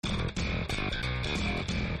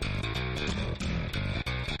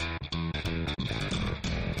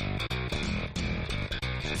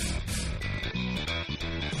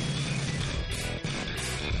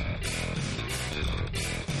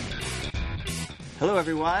Hello,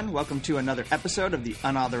 everyone. Welcome to another episode of the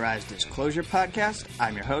Unauthorized Disclosure Podcast.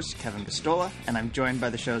 I'm your host, Kevin Pistola, and I'm joined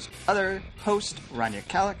by the show's other host, Rania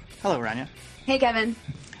Khalek. Hello, Rania. Hey, Kevin.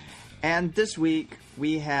 And this week,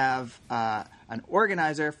 we have an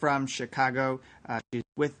organizer from Chicago. She's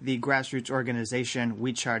with the grassroots organization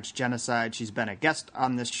We Charge Genocide. She's been a guest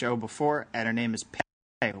on this show before, and her name is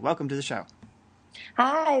Pei. Welcome to the show.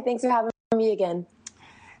 Hi, thanks for having me again.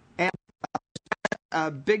 And a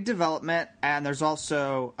big development, and there's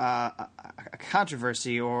also a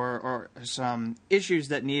controversy or some issues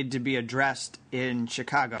that need to be addressed in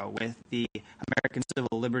Chicago with the American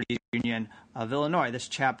Civil Liberties Union of Illinois. This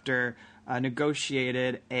chapter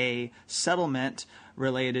negotiated a settlement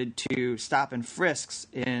related to stop and frisks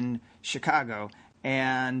in Chicago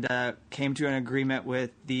and came to an agreement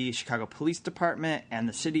with the Chicago Police Department, and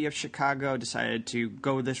the city of Chicago decided to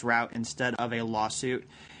go this route instead of a lawsuit.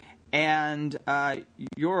 And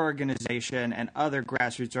your organization and other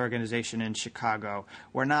grassroots organizations in Chicago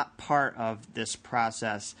were not part of this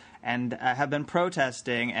process and have been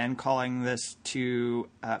protesting and calling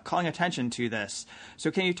attention to this.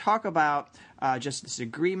 So can you talk about just this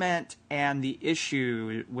agreement and the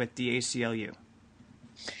issue with the ACLU?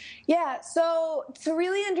 Yeah, so to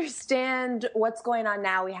really understand what's going on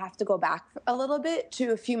now, we have to go back a little bit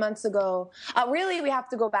to a few months ago. Really, we have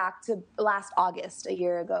to go back to last August, a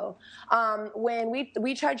year ago, when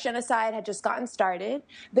We Charge Genocide had just gotten started.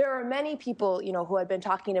 There were many people, who had been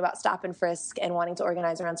talking about stop and frisk and wanting to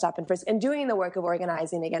organize around stop and frisk and doing the work of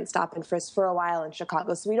organizing against stop and frisk for a while in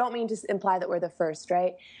Chicago. So we don't mean to imply that we're the first,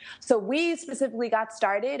 right? So we specifically got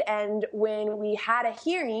started, and when we had a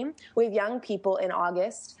hearing with young people in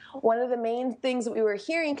August, one of the main things that we were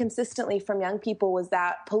hearing consistently from young people was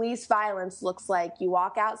that police violence looks like you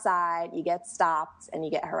walk outside, you get stopped, and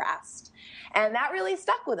you get harassed. And that really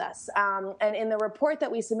stuck with us. And in the report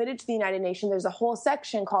that we submitted to the United Nations, there's a whole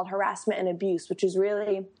section called Harassment and Abuse, which is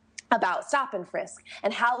really about stop and frisk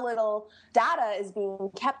and how little data is being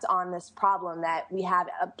kept on this problem that we have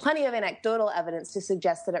plenty of anecdotal evidence to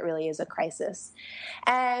suggest that it really is a crisis.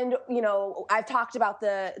 And, I've talked about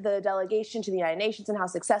the delegation to the United Nations and how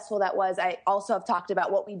successful that was. I also have talked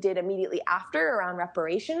about what we did immediately after around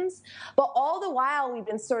reparations. But all the while, we've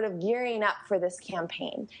been sort of gearing up for this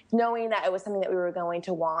campaign, knowing that it was something that we were going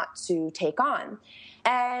to want to take on.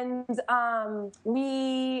 And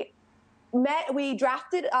we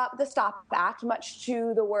drafted up the STOP Act, much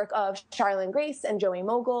to the work of Charlene Grace and Joey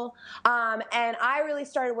Mogul. And I really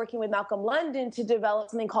started working with Malcolm London to develop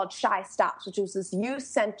something called Shy Stops, which was this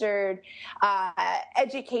youth-centered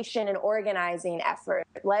education and organizing effort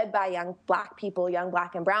led by young Black people, young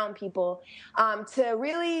Black and brown people, to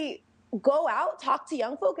really go out, talk to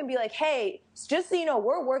young folk and be like, hey, just so you know,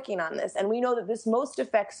 we're working on this and we know that this most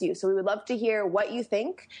affects you. So we would love to hear what you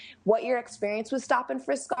think, what your experience with stop and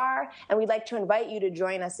frisk are, and we'd like to invite you to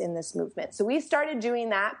join us in this movement. So we started doing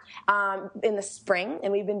that in the spring,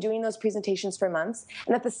 and we've been doing those presentations for months.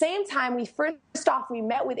 And at the same time, we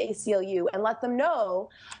met with ACLU and let them know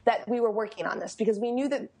that we were working on this because we knew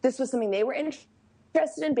that this was something they were interested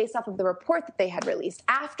in based off of the report that they had released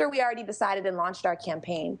after we already decided and launched our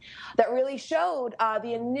campaign that really showed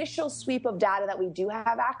the initial sweep of data that we do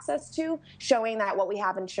have access to, showing that what we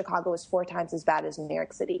have in Chicago is 4 times as bad as New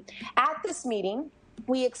York City. At this meeting,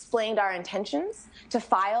 we explained our intentions to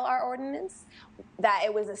file our ordinance, that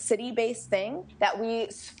it was a city-based thing, that we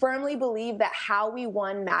firmly believed that how we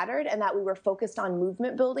won mattered, and that we were focused on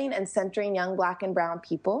movement building and centering young Black and brown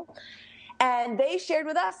people. And they shared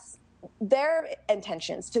with us their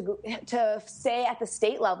intentions to stay at the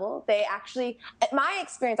state level. They actually, at my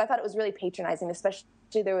experience, I thought it was really patronizing, especially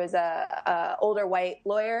there was a older white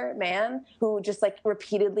lawyer man who just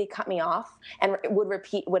repeatedly cut me off and would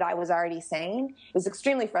repeat what I was already saying. It was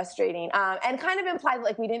extremely frustrating and kind of implied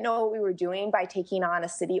we didn't know what we were doing by taking on a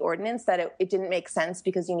city ordinance, that it didn't make sense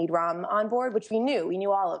because you need ROM on board, which we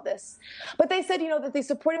knew all of this. But they said, that they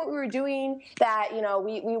supported what we were doing, that,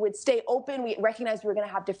 we would stay open. We recognized we were going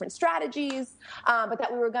to have different strategies, but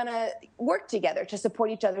that we were going to work together to support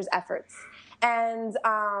each other's efforts. And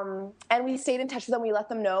we stayed in touch with them. We let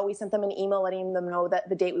them know. We sent them an email letting them know that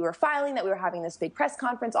the date we were filing, that we were having this big press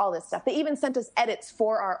conference, all this stuff. They even sent us edits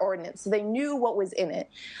for our ordinance, so they knew what was in it.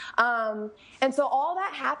 And so all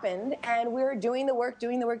that happened, and we were doing the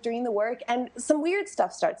work, and some weird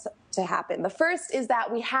stuff starts to happen. The first is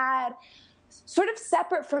that we had, sort of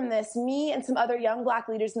separate from this, me and some other young Black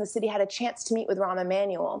leaders in the city had a chance to meet with Rahm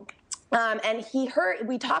Emanuel. And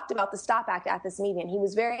we talked about the STOP Act at this meeting. He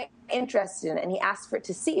was very interested in it, and he asked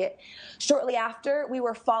to see it. Shortly after, we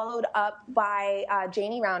were followed up by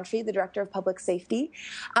Janie Roundtree, the director of public safety,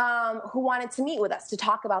 who wanted to meet with us to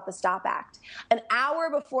talk about the STOP Act. An hour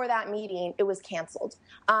before that meeting, it was canceled.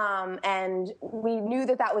 And we knew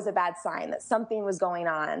that was a bad sign, that something was going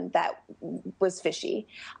on that was fishy.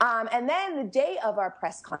 And then the day of our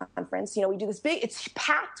press conference, we do this it's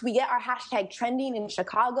packed. We get our hashtag trending in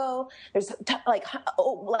Chicago. There's like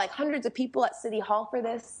hundreds of people at City Hall for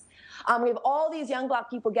this. We have all these young Black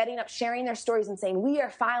people getting up, sharing their stories and saying, we are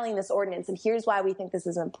filing this ordinance, and here's why we think this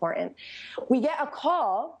is important. We get a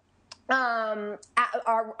call. One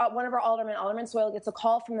of our Alderman Soil, gets a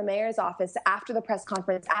call from the mayor's office after the press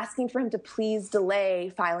conference asking for him to please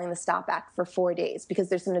delay filing the STOP Act for 4 days because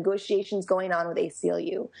there's some negotiations going on with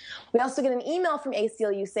ACLU. We also get an email from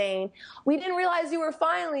ACLU saying, we didn't realize you were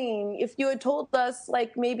filing. If you had told us,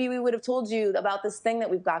 maybe we would have told you about this thing that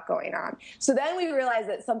we've got going on. So then we realized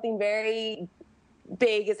that something very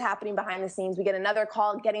big is happening behind the scenes. We get another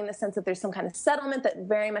call getting the sense that there's some kind of settlement that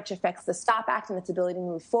very much affects the STOP Act and its ability to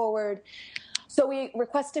move forward. So we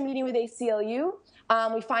request a meeting with ACLU.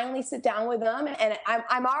 We finally sit down with them, and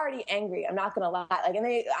I'm already angry. I'm not going to lie.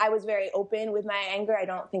 I was very open with my anger. I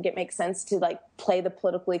don't think it makes sense to play the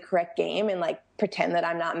politically correct game and pretend that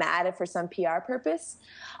I'm not mad for some PR purpose.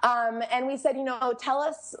 And we said, tell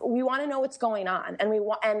us. We want to know what's going on,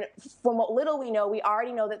 and from what little we know, we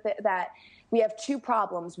already know that we have two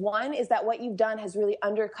problems. One is that what you've done has really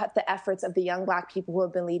undercut the efforts of the young Black people who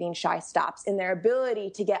have been leading Shy Stops in their ability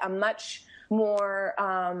to get a much more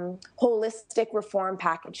holistic reform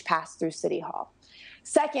package passed through City Hall.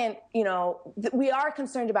 Second, we are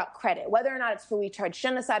concerned about credit. Whether or not it's for We Charge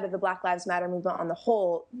Genocide or the Black Lives Matter movement on the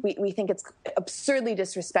whole, we think it's absurdly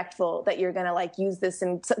disrespectful that you're going to use this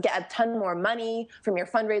and get a ton more money from your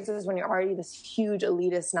fundraisers when you're already this huge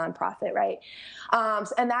elitist nonprofit, right?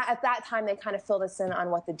 And that at that time, they kind of filled us in on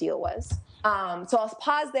what the deal was. So I'll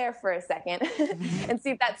pause there for a second and see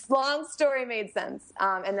if that long story made sense.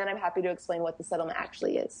 And then I'm happy to explain what the settlement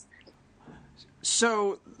actually is.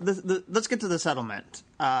 So let's get to the settlement.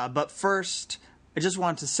 But first, I just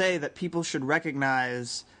want to say that people should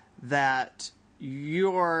recognize that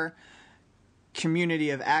your community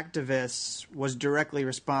of activists was directly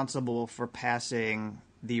responsible for passing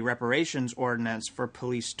the reparations ordinance for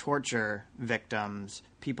police torture victims,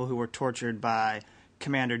 people who were tortured by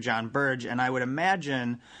Commander John Burge. And I would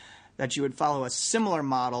imagine that you would follow a similar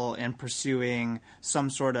model in pursuing some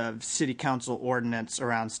sort of city council ordinance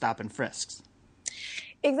around stop and frisks.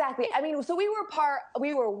 Exactly. So we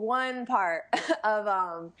were one part of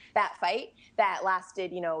that fight that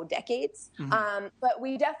lasted, decades. Mm-hmm. But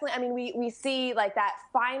we definitely, we see that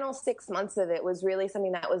final 6 months of it was really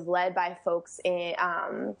something that was led by folks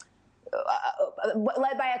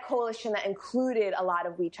led by a coalition that included a lot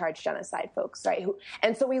of We Charge Genocide folks, right?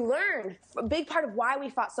 And so we learned a big part of why we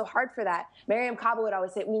fought so hard for that. Mariame Kaba would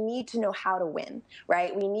always say, we need to know how to win,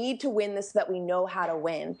 right? We need to win this so that we know how to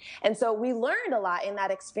win. And so we learned a lot in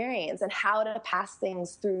that experience and how to pass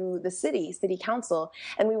things through the city council.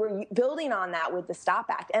 And we were building on that with the STOP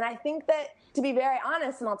Act. And I think that, to be very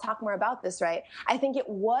honest, and I'll talk more about this, right? I think it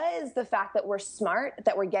was the fact that we're smart,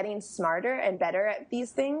 that we're getting smarter and better at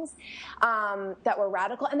these things, that we're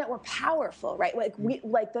radical and that we're powerful, right?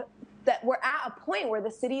 That we're at a point where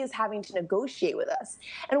the city is having to negotiate with us.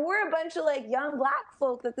 And we're a bunch of young Black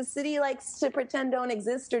folk that the city likes to pretend don't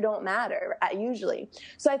exist or don't matter, usually.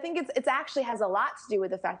 So I think it's actually has a lot to do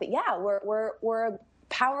with the fact that, we're a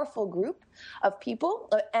powerful group of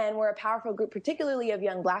people, and we're a powerful group, particularly of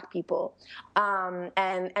young Black people.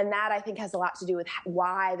 And that, I think, has a lot to do with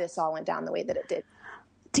why this all went down the way that it did.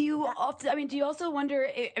 Do you also wonder,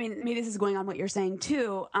 maybe this is going on what you're saying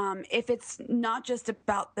too, if it's not just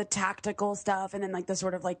about the tactical stuff and then the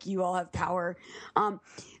sort of you all have power,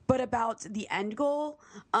 but about the end goal?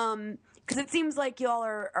 Because it seems like you all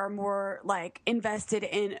are more invested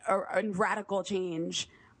in radical change,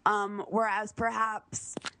 whereas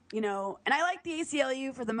perhaps, and I like the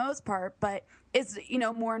ACLU for the most part, but is,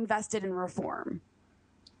 more invested in reform.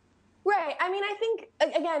 Right. I think,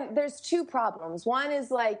 again, there's two problems. One is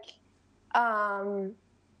what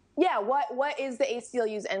is the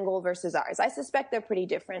ACLU's end goal versus ours? I suspect they're pretty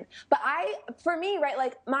different. But for me,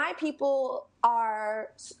 right, my people are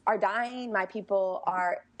dying. My people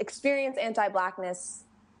are experience anti-Blackness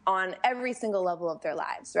on every single level of their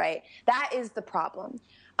lives, right? That is the problem.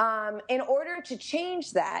 In order to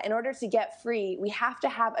change that, in order to get free, we have to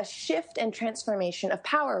have a shift and transformation of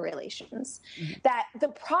power relations. Mm-hmm. That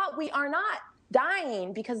we are not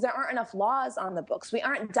dying because there aren't enough laws on the books. We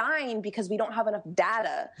aren't dying because we don't have enough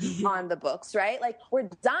data on the books, right? Like, we're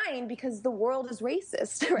dying because the world is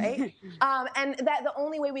racist, right? And that the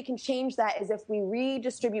only way we can change that is if we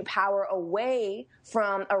redistribute power away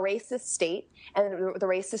from a racist state and the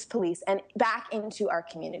racist police and back into our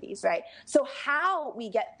communities, right? So how we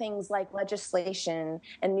get things like legislation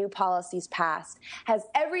and new policies passed has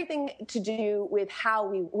everything to do with how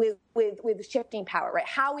we with shifting power, right?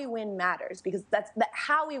 How we win matters, because that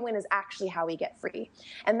how we win is actually how we get free.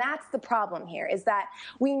 And that's the problem here, is that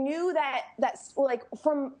we knew that's like,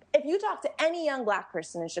 from, if you talk to any young Black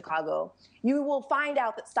person in Chicago, you will find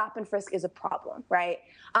out that stop and frisk is a problem, right?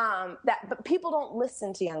 But people don't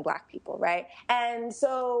listen to young Black people, right? And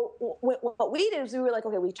so what we did is we were like,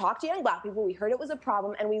 okay, we talked to young Black people, we heard it was a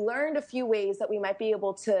problem, and we learned a few ways that we might be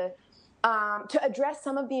able to address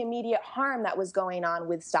some of the immediate harm that was going on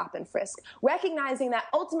with stop and frisk, recognizing that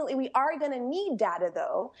ultimately we are going to need data,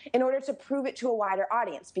 though, in order to prove it to a wider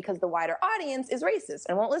audience, because the wider audience is racist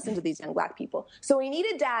and won't listen to these young Black people. So we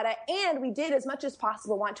needed data, and we did, as much as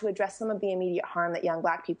possible, want to address some of the immediate harm that young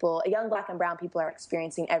Black and brown people are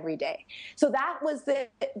experiencing every day. So that was the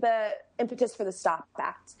impetus for the STOP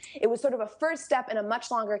Act. It was sort of a first step in a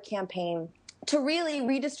much longer campaign to really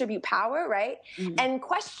redistribute power, right? Mm-hmm. And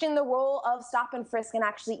question the role of stop and frisk and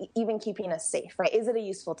actually even keeping us safe, right? Is it a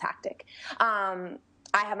useful tactic? I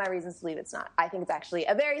have my reasons to believe it's not. I think it's actually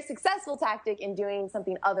a very successful tactic in doing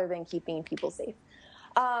something other than keeping people safe.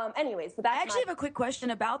 Anyways, but I actually have a quick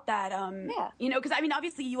question about that. You know, because I mean,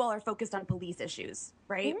 obviously you all are focused on police issues,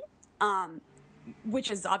 right? Mm-hmm.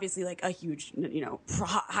 Which is obviously like a huge, you know,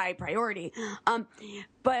 high priority.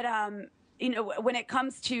 You know, when it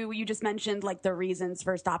comes to, you just mentioned like the reasons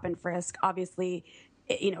for stop and frisk, obviously,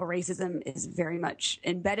 you know, racism is very much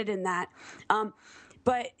embedded in that.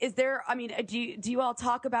 But is there, I mean, do you all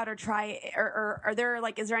talk about or try, or are there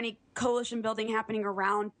like, is there any coalition building happening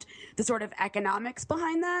around the sort of economics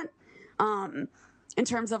behind that? In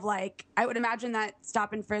terms of like, I would imagine that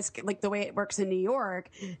stop and frisk, like the way it works in New York,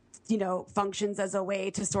 you know, functions as a way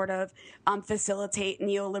to sort of facilitate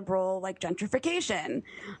neoliberal like gentrification,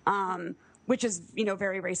 which is, you know,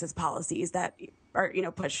 very racist policies that are, you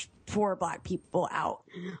know, push poor Black people out.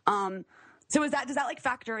 So does that like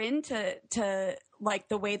factor into like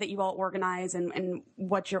the way that you all organize and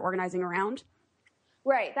what you're organizing around?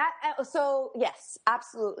 Right. So yes,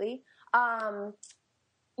 absolutely.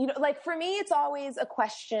 You know, like for me, it's always a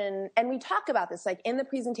question, and we talk about this, like in the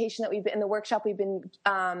presentation that in the workshop we've been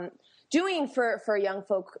doing for young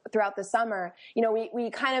folk throughout the summer. You know, we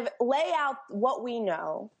kind of lay out what we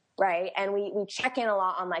know, right? And we check in a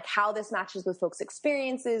lot on like how this matches with folks'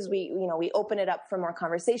 experiences. We open it up for more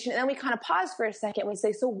conversation, and then we kind of pause for a second. We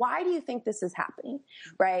say, so why do you think this is happening,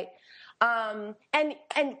 right? And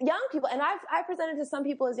young people, and I've presented to some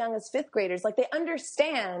people as young as fifth graders, like they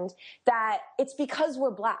understand that it's because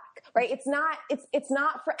we're Black, right? It's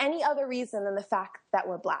not for any other reason than the fact that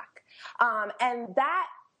we're Black. And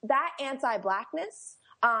that anti-Blackness,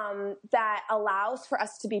 that allows for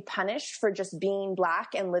us to be punished for just being Black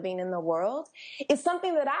and living in the world is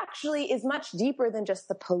something that actually is much deeper than just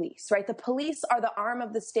the police, right? The police are the arm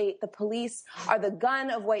of the state. The police are the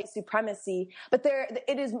gun of white supremacy. But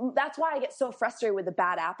that's why I get so frustrated with the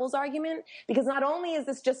bad apples argument, because not only is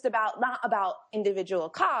this just not about individual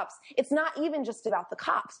cops, it's not even just about the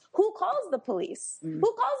cops. Who calls the police? Mm. Who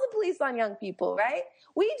calls the police on young people, right?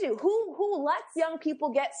 We do. Who lets young people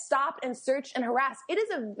get stopped and searched and harassed? It is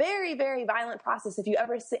a very, very violent process if you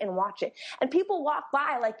ever sit and watch it. And people walk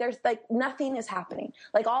by like there's like nothing is happening.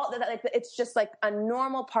 Like it's just like a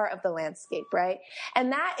normal part of the landscape, right?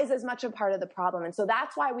 And that is as much a part of the problem. And so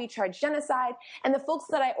that's why we charge genocide. And the folks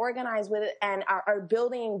that I organize with and are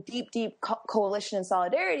building deep coalition and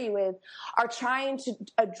solidarity with are trying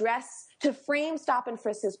to frame stop and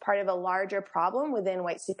frisk as part of a larger problem within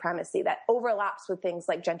white supremacy that overlaps with things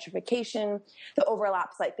like gentrification, that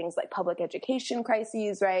overlaps like things like public education crises,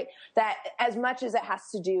 right? That as much as it has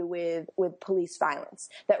to do with police violence,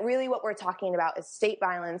 that really what we're talking about is state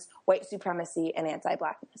violence, white supremacy, and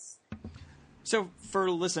anti-Blackness. So for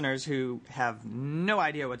listeners who have no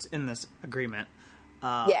idea what's in this agreement,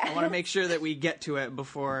 I want to make sure that we get to it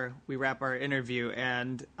before we wrap our interview.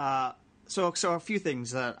 And So a few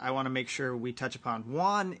things that I want to make sure we touch upon.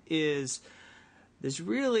 One is this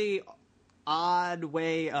really odd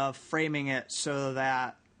way of framing it so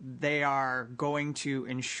that they are going to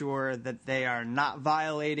ensure that they are not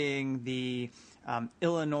violating the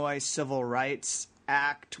Illinois Civil Rights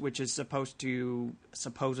Act, which is supposed to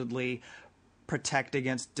supposedly protect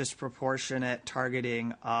against disproportionate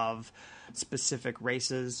targeting of specific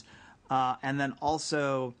races. And then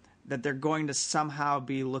also that they're going to somehow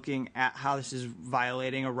be looking at how this is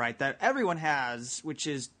violating a right that everyone has, which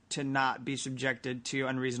is to not be subjected to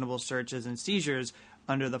unreasonable searches and seizures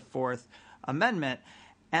under the Fourth Amendment.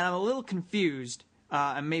 And I'm a little confused,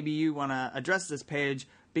 and maybe you want to address this, Paige,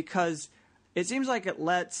 because it seems like it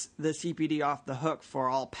lets the CPD off the hook for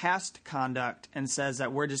all past conduct and says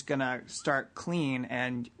that we're just going to start clean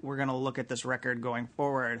and we're going to look at this record going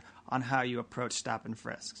forward on how you approach stop and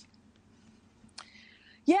frisks.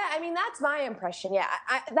 Yeah, I mean, that's my impression. Yeah,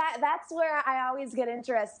 that's where I always get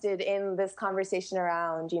interested in this conversation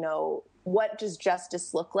around, what does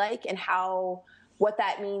justice look like and what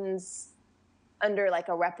that means under like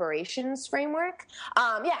a reparations framework.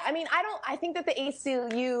 I think that the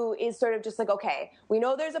ACLU is sort of just like, okay, we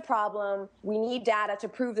know there's a problem. We need data to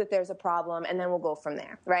prove that there's a problem, and then we'll go from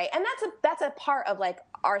there, right? And that's a part of like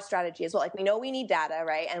our strategy as well. Like we know we need data,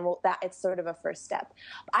 right? And it's sort of a first step.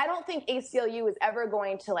 I don't think ACLU is ever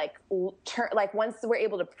going to once we're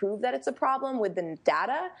able to prove that it's a problem with the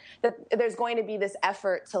data, that there's going to be this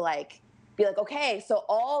effort to like be like, okay, so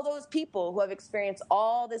all those people who have experienced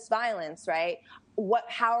all this violence, right?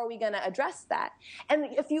 How are we going to address that? And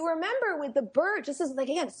if you remember with the Burge, this is like,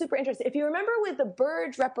 again, super interesting. If you remember with the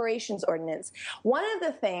Burge reparations ordinance, one of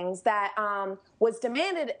the things that was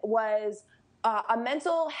demanded was a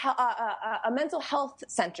mental health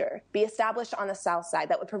center be established on the South Side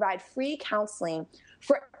that would provide free counseling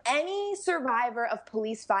for any survivor of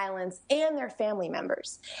police violence and their family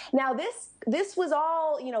members. Now, this was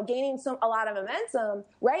all, gaining a lot of momentum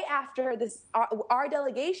right after this. Our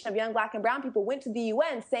delegation of young Black and brown people went to the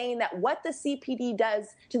UN saying that what the CPD does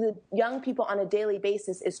to the young people on a daily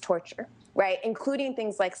basis is torture, right? Including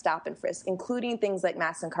things like stop and frisk, including things like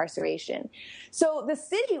mass incarceration. So the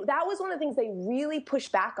city, that was one of the things they really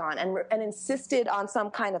pushed back on and insisted on some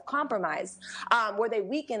kind of compromise where they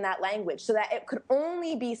weakened that language so that it could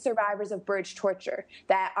only be survivors of Burge torture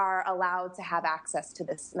that are allowed to have access to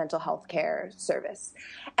this mental health care service.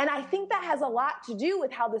 And I think that has a lot to do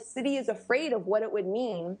with how the city is afraid of what it would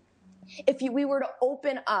mean if we were to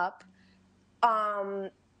open up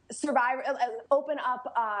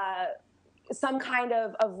some kind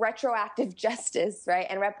of retroactive justice, right,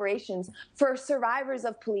 and reparations for survivors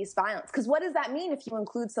of police violence. Because what does that mean if you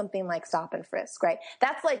include something like stop and frisk, right?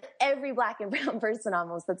 That's like every Black and brown person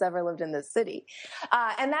almost that's ever lived in this city.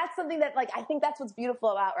 And that's something that, like, I think that's what's beautiful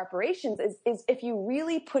about reparations is if you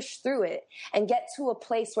really push through it and get to a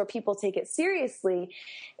place where people take it seriously,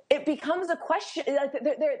 it becomes a question.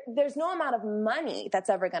 There's no amount of money that's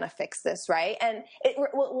ever going to fix this, right? And it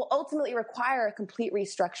will ultimately require a complete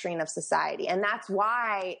restructuring of society. And that's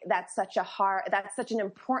why that's such an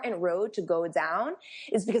important road to go down,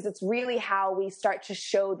 is because it's really how we start to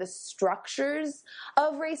show the structures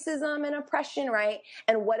of racism and oppression, right?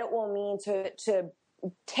 And what it will mean to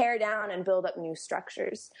tear down and build up new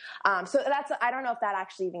structures. So I don't know if that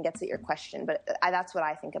actually even gets at your question, but that's what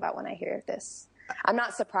I think about when I hear this. I'm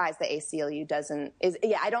not surprised the ACLU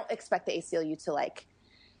I don't expect the ACLU to like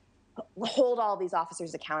hold all these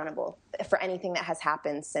officers accountable for anything that has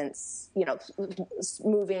happened since,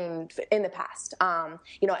 moving in the past.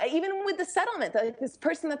 Even with the settlement, this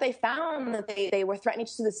person that they found that they were threatening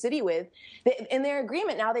to sue the city with, in their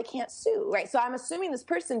agreement, now they can't sue, right? So I'm assuming this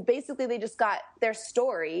person, basically they just got their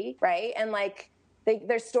story, right? And like,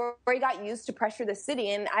 their story got used to pressure the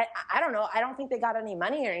city. And I don't know. I don't think they got any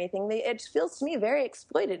money or anything. It just feels to me very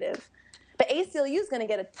exploitative. But ACLU is going to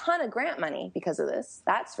get a ton of grant money because of this.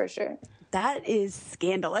 That's for sure. That is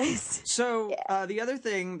scandalous. So the other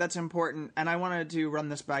thing that's important, and I wanted to run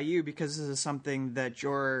this by you because this is something that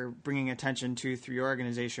you're bringing attention to through your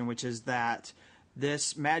organization, which is that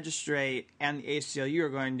this magistrate and the ACLU are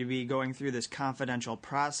going to be going through this confidential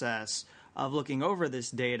process of looking over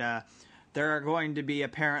this data. There are going to be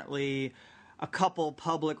apparently a couple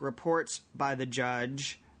public reports by the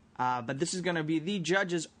judge, but this is going to be the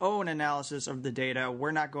judge's own analysis of the data.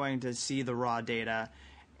 We're not going to see the raw data.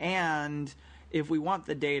 And if we want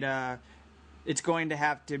the data, it's going to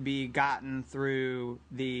have to be gotten through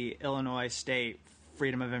the Illinois State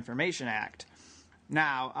Freedom of Information Act.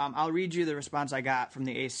 Now, I'll read you the response I got from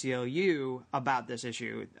the ACLU about this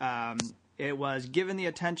issue. It was, given the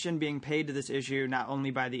attention being paid to this issue not only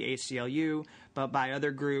by the ACLU, but by other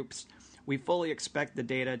groups, we fully expect the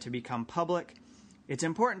data to become public. It's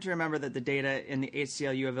important to remember that the data in the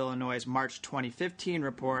ACLU of Illinois' March 2015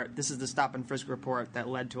 report, this is the stop and frisk report that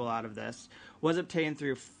led to a lot of this, was obtained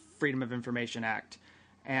through Freedom of Information Act.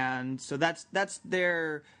 And so that's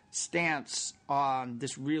their stance on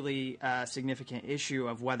this really significant issue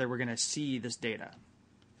of whether we're going to see this data.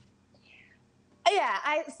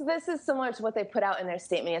 Yeah, so this is similar to what they put out in their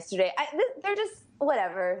statement yesterday.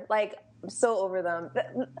 whatever. Like, I'm so over them.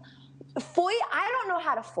 FOIA, I don't know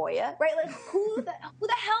how to FOIA, right? Like, who the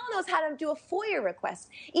hell knows how to do a FOIA request?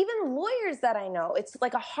 Even lawyers that I know, it's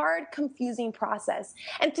like a hard, confusing process.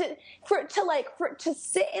 And to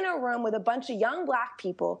sit in a room with a bunch of young Black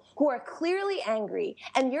people who are clearly angry,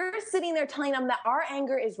 and you're sitting there telling them that our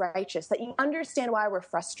anger is righteous, that you understand why we're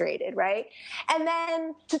frustrated, right? And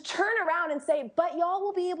then to turn around and say, but y'all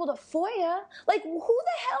will be able to FOIA. Like, who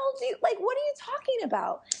the hell what are you talking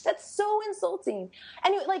about? That's so insulting.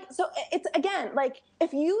 And so it's, again, like,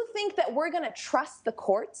 if you think that we're going to trust the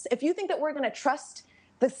courts, if you think that we're going to trust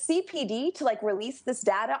the CPD to, like, release this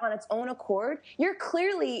data on its own accord, you're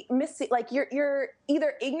clearly missing, like, you're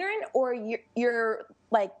either ignorant or you're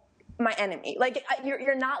like, my enemy. Like,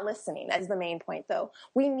 you're not listening, is the main point, though.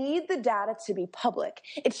 We need the data to be public.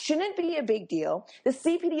 It shouldn't be a big deal. The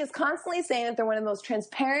CPD is constantly saying that they're one of the most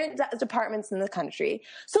transparent departments in the country.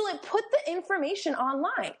 So, like, put the information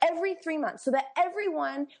online every 3 months so that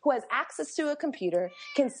everyone who has access to a computer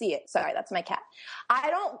can see it. Sorry, that's my cat.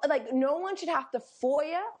 No one should have to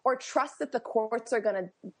FOIA or trust that the courts are going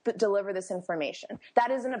to deliver this information. That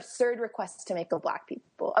is an absurd request to make of Black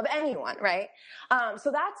people, of anyone, right?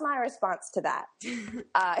 So that's my response to that.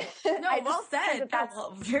 Well said.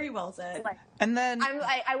 Very well said. Like, and then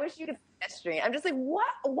I wish you could pedestrian. I'm just like, what?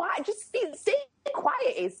 Why? Just stay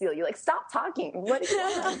quiet, ACLU. Like, stop talking. What is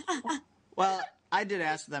going on? Well, I did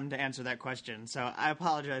ask them to answer that question, so I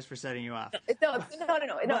apologize for setting you off. No.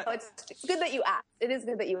 It's good that you asked. It is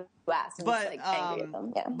good that you asked. And but just, like, angry at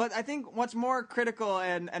them. Yeah. But I think what's more critical,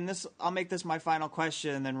 and this, I'll make this my final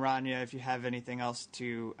question, and then Rania, if you have anything else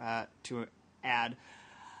to add.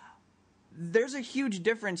 There's a huge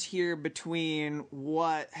difference here between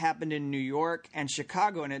what happened in New York and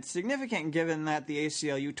Chicago, and it's significant given that the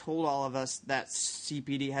ACLU told all of us that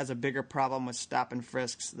CPD has a bigger problem with stop and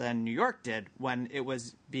frisks than New York did when it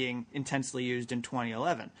was being intensely used in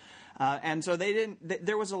 2011. And so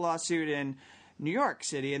there was a lawsuit in New York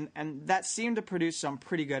City, and that seemed to produce some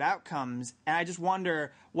pretty good outcomes. And I just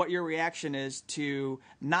wonder what your reaction is to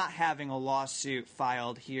not having a lawsuit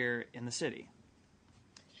filed here in the city.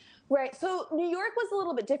 Right. So New York was a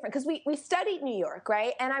little bit different because we studied New York,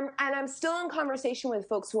 right? And I'm still in conversation with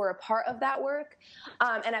folks who are a part of that work,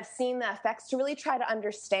 and I've seen the effects to really try to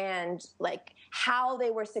understand, like, how they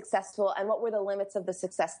were successful and what were the limits of the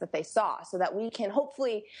success that they saw, so that we can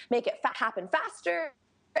hopefully make it happen faster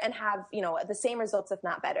and have, the same results, if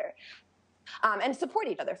not better. And support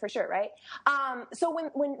each other, for sure, right? So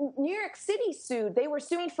when New York City sued, they were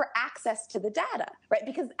suing for access to the data, right?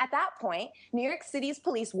 Because at that point, New York City's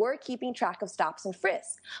police were keeping track of stops and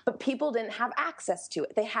frisks, but people didn't have access to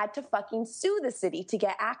it. They had to fucking sue the city to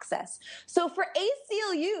get access. So for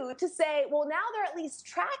ACLU to say, well, now they're at least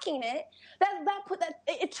tracking it,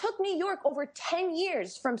 it took New York over 10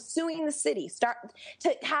 years from suing the city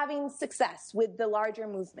to having success with the larger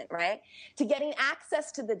movement, right? To getting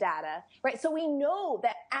access to the data, right? So we know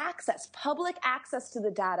that public access to the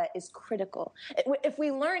data is critical. If we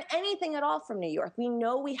learn anything at all from New York, we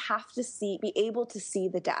know we have to be able to see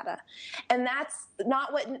the data. And that's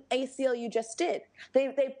not what ACLU just did.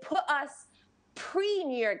 They put us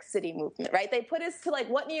pre-New York City movement, right? They put us to, like,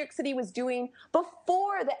 what New York City was doing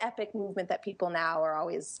before the epic movement that people now are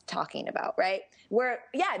always talking about, right? Where,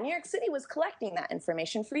 New York City was collecting that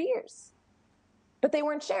information for years, but they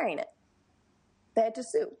weren't sharing it. They had to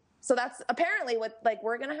sue. So that's apparently what, like,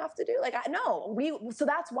 we're going to have to do. Like, so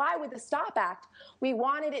that's why with the STOP Act, we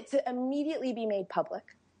wanted it to immediately be made public.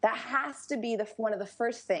 That has to be one of the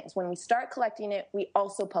first things. When we start collecting it, we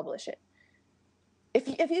also publish it. If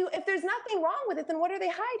there's nothing wrong with it, then what are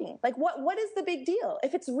they hiding? Like, what is the big deal?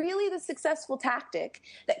 If it's really the successful tactic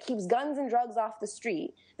that keeps guns and drugs off the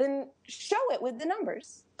street, then show it with the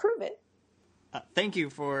numbers. Prove it. Thank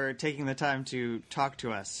you for taking the time to talk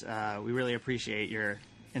to us. We really appreciate your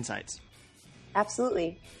insights.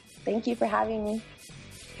 Absolutely. Thank you for having me.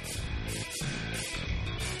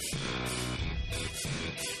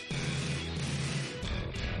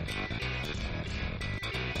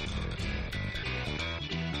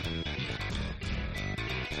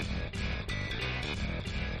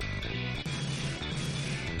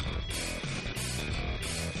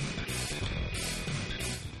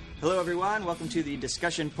 Hello, everyone. Welcome to the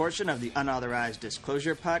discussion portion of the Unauthorized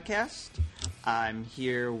Disclosure Podcast. I'm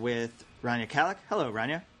here with Rania Khalek. Hello,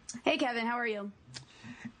 Rania. Hey, Kevin. How are you?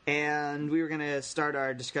 And we were going to start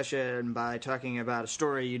our discussion by talking about a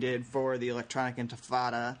story you did for the Electronic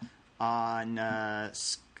Intifada on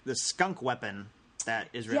the skunk weapon that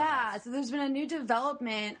Israel has. So there's been a new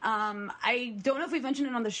development. I don't know if we've mentioned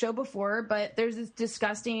it on the show before, but there's this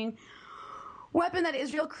disgusting weapon that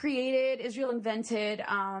Israel created, Israel invented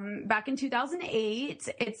back in 2008.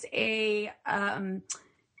 It's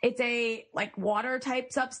a like water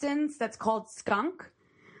type substance that's called skunk.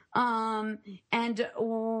 And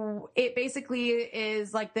it basically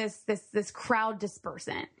is like this crowd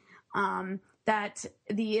dispersant that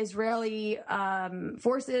the Israeli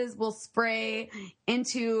forces will spray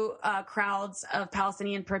into crowds of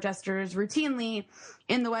Palestinian protesters routinely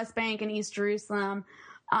in the West Bank and East Jerusalem.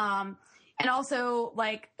 And also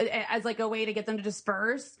like as like a way to get them to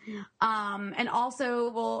disperse. And also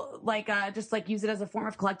will like just like use it as a form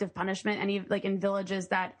of collective punishment. Any like in villages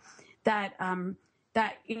that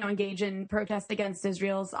engage in protest against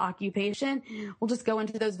Israel's occupation, will just go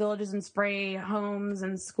into those villages and spray homes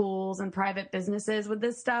and schools and private businesses with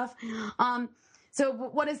this stuff. So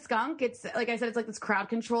what is skunk? It's like I said, it's like this crowd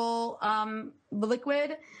control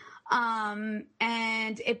liquid.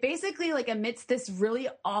 And it basically like emits this really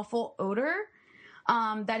awful odor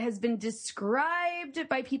that has been described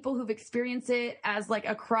by people who've experienced it as like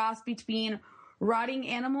a cross between rotting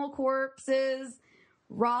animal corpses,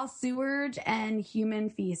 raw sewage, and human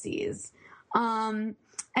feces. And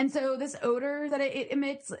so this odor that it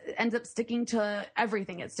emits ends up sticking to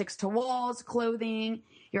everything. It sticks to walls, clothing,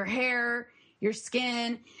 your hair, your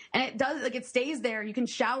skin, and it does like it stays there. You can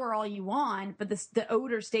shower all you want, but the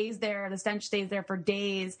odor stays there. The stench stays there for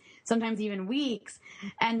days, sometimes even weeks,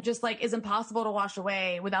 and just like is impossible to wash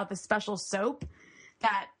away without this special soap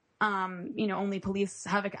that only police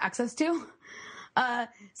have access to.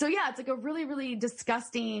 So yeah, it's like a really, really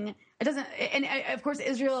disgusting. It doesn't, and of course,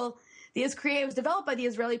 Israel. The Iscrea was developed by the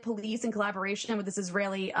Israeli police in collaboration with this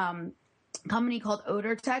Israeli company called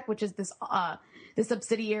Odor Tech, which is this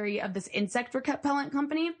subsidiary of this insect repellent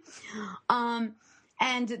company.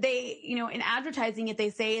 And they, in advertising it, they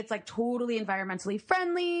say it's like totally environmentally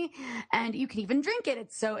friendly and you can even drink it.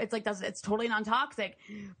 It's totally non-toxic.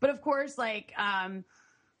 But of course, like,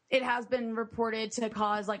 it has been reported to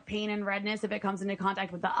cause like pain and redness if it comes into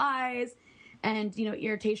contact with the eyes and,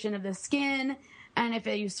 irritation of the skin. And if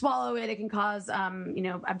you swallow it, it can cause,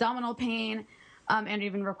 abdominal pain. And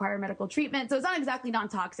even require medical treatment. So it's not exactly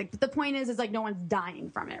non-toxic, but the point is like no one's dying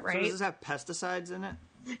from it, right? So does this have pesticides in it?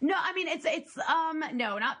 No, I mean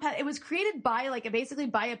it was created by basically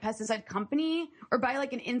by a pesticide company or by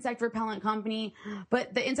like an insect repellent company,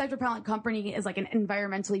 but the insect repellent company is like an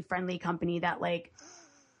environmentally friendly company that so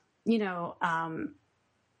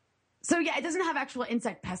yeah, it doesn't have actual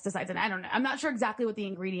insect pesticides in it. I don't know. I'm not sure exactly what the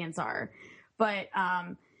ingredients are, but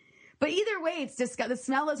either way, it's just the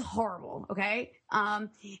smell is horrible. Okay. And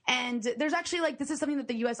there's actually this is something that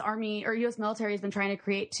the U.S. Army or U.S. military has been trying to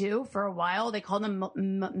create too for a while. They call them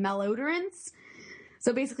malodorants.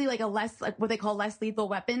 So basically what they call less lethal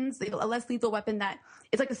weapons, a less lethal weapon that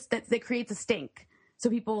creates a stink. So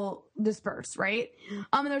people disperse. Right.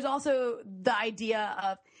 And there's also the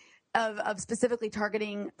idea of specifically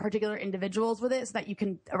targeting particular individuals with it so that you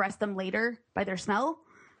can arrest them later by their smell,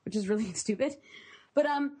 which is really stupid. But,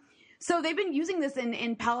 so they've been using this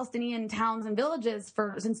in Palestinian towns and villages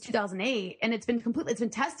since 2008, and it's been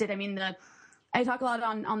tested. I mean, I talk a lot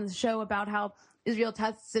on the show about how Israel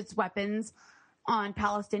tests its weapons on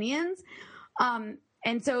Palestinians.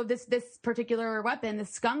 And so this particular weapon, the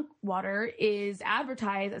skunk water, is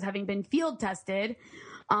advertised as having been field tested.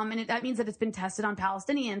 And that means that it's been tested on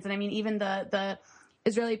Palestinians. And I mean, even the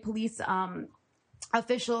Israeli police,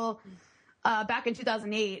 official, back in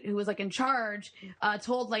 2008, who was in charge,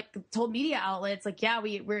 told media outlets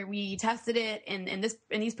we tested it in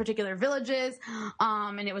these particular villages,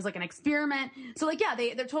 and it was an experiment. So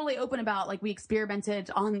they're totally open about we experimented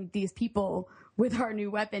on these people with our new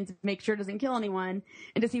weapon to make sure it doesn't kill anyone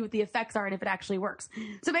and to see what the effects are and if it actually works.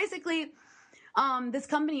 So basically, this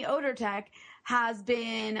company Odor Tech has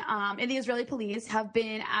been, and the Israeli police have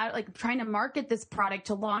been trying to market this product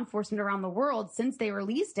to law enforcement around the world since they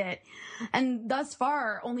released it. And thus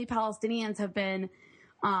far, only Palestinians have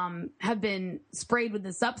been sprayed with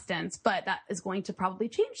the substance, but that is going to probably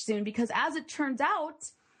change soon because as it turns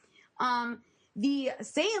out, the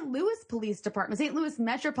St. Louis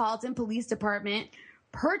Metropolitan Police Department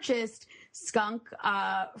purchased skunk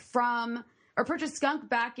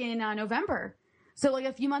back in November. So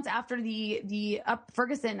a few months after the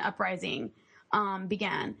Ferguson uprising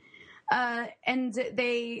began, and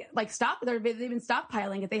they they've been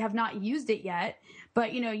stockpiling it. They have not used it yet,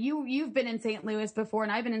 but you've been in St. Louis before,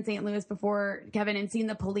 and I've been in St. Louis before, Kevin, and seen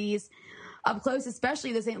the police up close,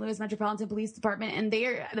 especially the St. Louis Metropolitan Police Department, and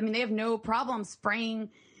they have no problem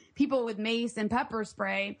spraying people with mace and pepper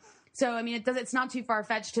spray So, I mean, it's not too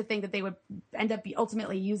far-fetched to think that they would end up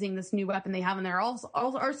ultimately using this new weapon they have in their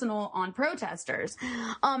arsenal on protesters.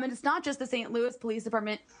 And it's not just the St. Louis Police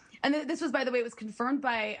Department. And this was, by the way, it was confirmed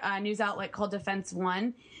by a news outlet called Defense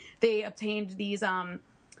One. They obtained these.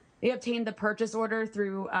 They obtained the purchase order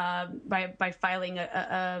through by filing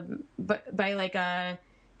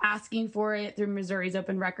asking for it through Missouri's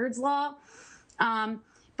open records law.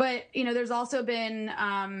 But, there's also been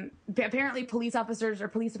apparently police officers or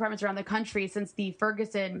police departments around the country since the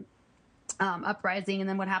Ferguson uprising and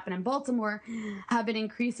then what happened in Baltimore have been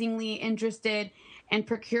increasingly interested in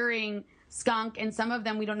procuring skunk. And some of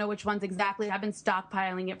them, we don't know which ones exactly, have been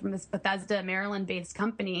stockpiling it from this Bethesda, Maryland-based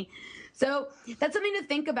company. So that's something to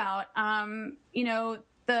think about.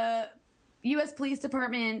 The U.S. police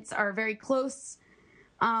departments are very close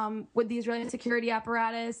with the Israeli security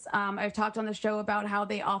apparatus. I've talked on the show about how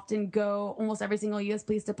they often go, almost every single U.S.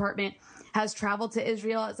 police department has traveled to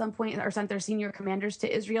Israel at some point or sent their senior commanders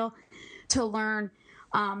to Israel to learn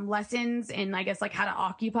lessons in, I guess, like how to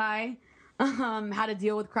occupy, how to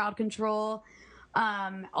deal with crowd control,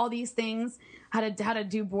 all these things, how to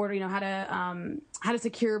do border, how to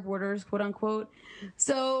secure borders, quote unquote.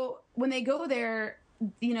 So when they go there,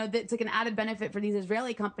 it's like an added benefit for these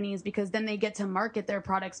Israeli companies because then they get to market their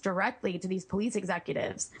products directly to these police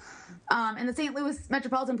executives. And the St. Louis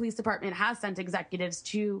Metropolitan Police Department has sent executives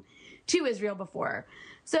to Israel before.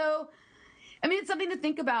 So, I mean, it's something to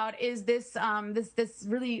think about is this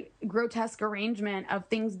really grotesque arrangement of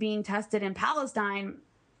things being tested in Palestine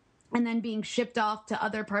and then being shipped off to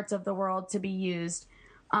other parts of the world to be used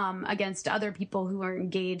against other people who are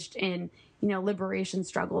engaged in liberation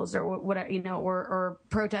struggles or whatever, or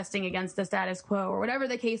protesting against the status quo or whatever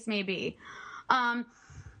the case may be. And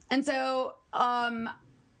so on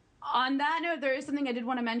that note, there is something I did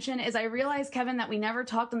want to mention is I realized, Kevin, that we never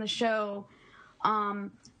talked on the show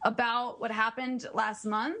about what happened last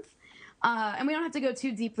month. And we don't have to go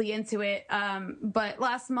too deeply into it. But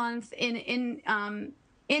last month in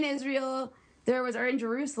Israel, or in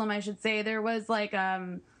Jerusalem, I should say, there was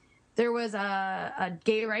there was a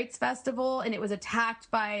gay rights festival, and it was attacked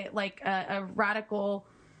by a radical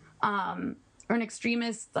or an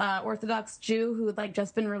extremist Orthodox Jew who had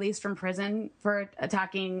just been released from prison for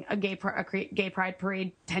attacking a gay pride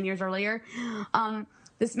parade 10 years earlier.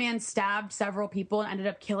 This man stabbed several people and ended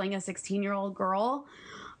up killing a 16-year-old girl.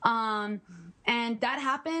 And that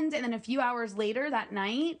happened, and then a few hours later that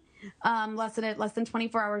night, less than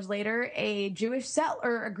 24 hours later, a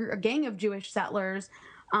gang of Jewish settlers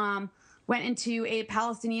went into a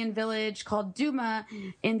Palestinian village called Duma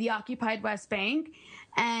in the occupied West Bank,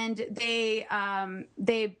 and they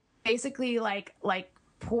basically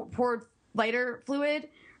poured lighter fluid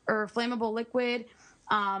or flammable liquid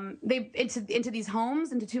into these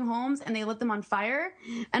homes, into two homes, and they lit them on fire.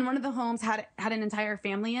 And one of the homes had an entire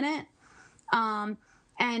family in it.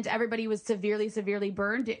 And everybody was severely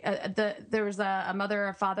burned. There was a mother,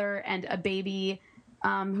 a father, and a baby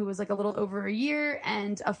who was a little over a year,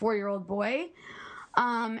 and a 4-year-old boy.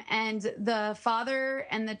 And the father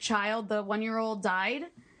and the child, the 1-year-old, died.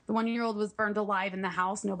 The 1-year-old was burned alive in the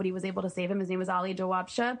house. Nobody was able to save him. His name was Ali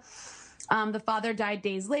Dawabsha. The father died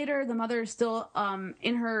days later. The mother is still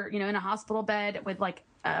in a hospital bed with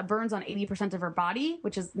burns on 80% of her body,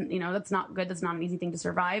 which is, that's not good. That's not an easy thing to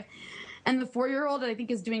survive. And the 4-year-old, I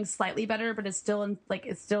think, is doing slightly better, but is still in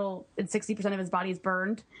 60% of his body is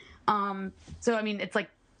burned. So, I mean, it's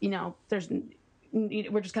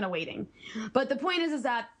we're just kind of waiting. But the point is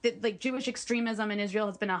that Jewish extremism in Israel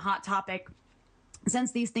has been a hot topic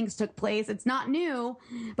since these things took place. It's not new,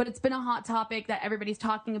 but it's been a hot topic that everybody's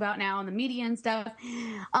talking about now in the media and stuff.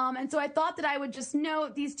 And so I thought that I would just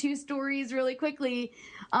note these two stories really quickly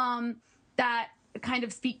that kind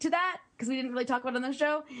of speak to that, because we didn't really talk about it on the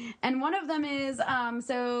show. And one of them is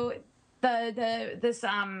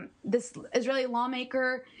this Israeli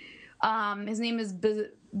lawmaker. His name is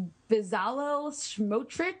Bezalel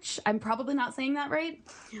Smotrich. I'm probably not saying that right.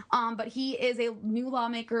 But he is a new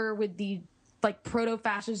lawmaker with the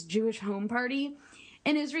proto-fascist Jewish Home Party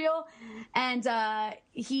in Israel. And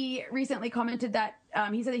he recently commented that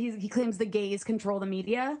he said that he claims the gays control the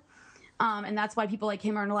media. And that's why people like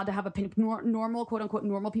him aren't allowed to have normal, quote unquote,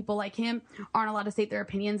 normal people like him aren't allowed to state their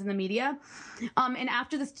opinions in the media. And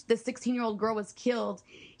after the 16-year-old girl was killed,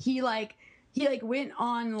 he went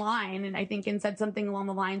online and said something along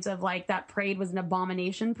the lines of that parade was an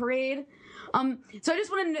abomination parade. So I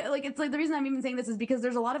just want to it's the reason I'm even saying this is because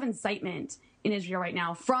there's a lot of incitement in Israel right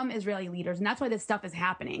now from Israeli leaders, and that's why this stuff is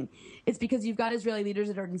happening. It's because you've got Israeli leaders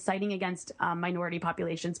that are inciting against minority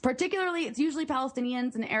populations, particularly it's usually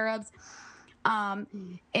Palestinians and Arabs,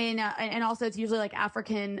 and also it's usually like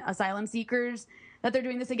African asylum seekers that they're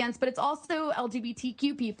doing this against, but it's also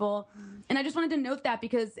LGBTQ people. And I just wanted to note that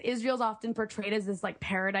because Israel's often portrayed as this like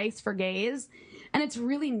paradise for gays, and it's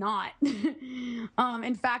really not.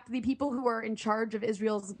 In fact, the people who are in charge of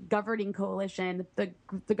Israel's governing coalition, the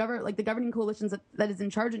governing coalitions that is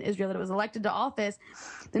in charge in Israel that it was elected to office,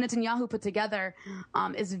 the Netanyahu put together,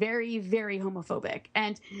 is very, very homophobic,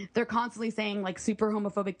 and they're constantly saying like super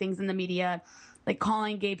homophobic things in the media, like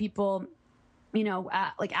calling gay people,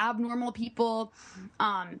 like abnormal people.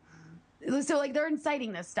 So like they're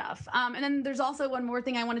inciting this stuff. And then there's also one more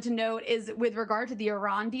thing I wanted to note is with regard to the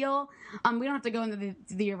Iran deal. We don't have to go into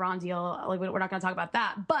the Iran deal. Like we're not going to talk about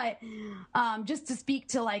that, but just to speak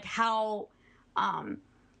to like how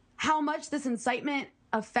much this incitement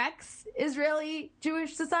affects Israeli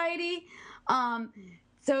Jewish society.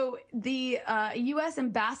 So the U.S.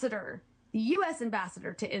 ambassador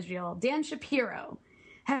to Israel, Dan Shapiro,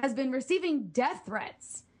 has been receiving death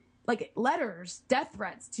threats, like death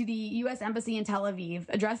threats to the U.S. Embassy in Tel Aviv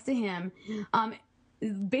addressed to him,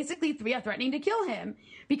 basically threatening to kill him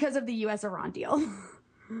because of the U.S.-Iran deal.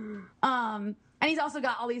 And he's also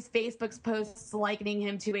got all these Facebook posts likening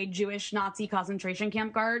him to a Jewish Nazi concentration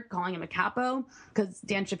camp guard, calling him a capo because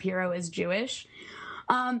Dan Shapiro is Jewish.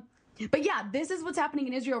 But yeah, this is what's happening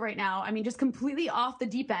in Israel right now. I mean, just completely off the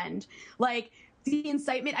deep end. Like, the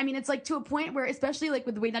incitement, I mean, it's like to a point where, especially like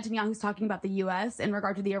with the way Netanyahu's talking about the U.S. in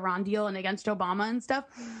regard to the Iran deal and against Obama and stuff,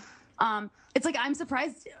 it's like I'm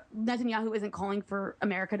surprised Netanyahu isn't calling for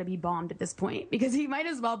America to be bombed at this point, because he might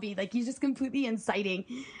as well be. Like, he's just completely inciting.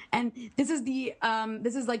 And this is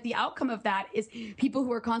like the outcome of that is people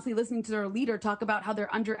who are constantly listening to their leader talk about how they're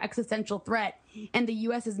under existential threat, and the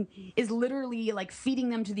U.S. is literally like feeding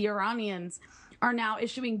them to the Iranians, are now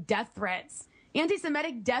issuing death threats.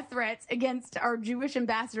 Anti-Semitic death threats against our Jewish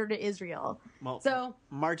ambassador to Israel. Well, so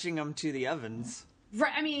marching them to the ovens.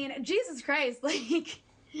 Right, I mean, Jesus Christ, like,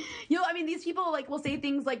 I mean, these people like will say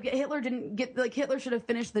things like Hitler should have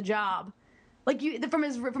finished the job, like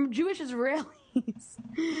from Jewish Israelis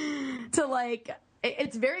to like.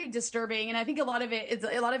 It's very disturbing, and I think a lot of it is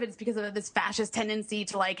because of this fascist tendency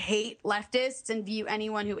to like hate leftists and view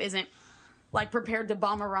anyone who isn't like prepared to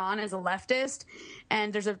bomb Iran as a leftist.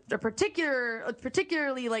 And there's a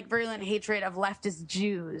particularly like virulent hatred of leftist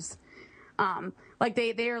Jews. Like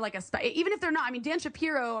they are like even if they're not, I mean, Dan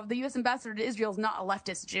Shapiro, the U.S. ambassador to Israel, is not a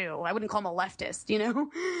leftist Jew. I wouldn't call him a leftist, he's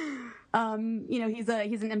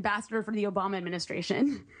an ambassador for the Obama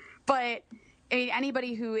administration. But I mean,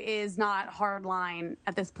 anybody who is not hardline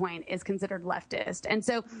at this point is considered leftist. And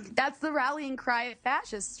so that's the rallying cry of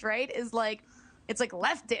fascists, right? Is like, it's like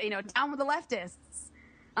down with the leftists.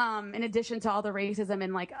 In addition to all the racism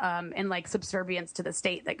and like subservience to the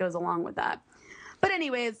state that goes along with that. But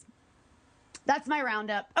anyways, that's my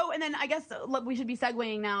roundup. Oh, and then I guess we should be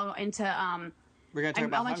segueing now into we're going to talk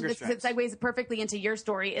about hunger strikes. This segues perfectly into your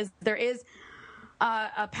story. There's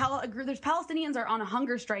Palestinians are on a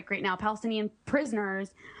hunger strike right now. Palestinian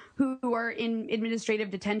prisoners who are in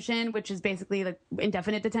administrative detention, which is basically like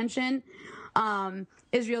indefinite detention.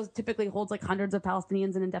 Israel typically holds like hundreds of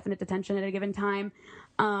Palestinians in indefinite detention at a given time.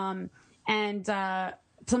 And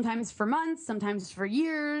sometimes for months, sometimes for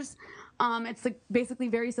years. It's like basically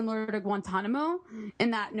very similar to Guantanamo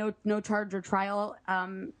in that no charge or trial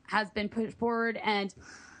has been put forward. And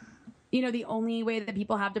the only way that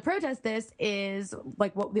people have to protest this is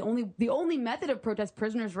like the only method of protest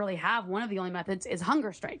prisoners really have. One of the only methods is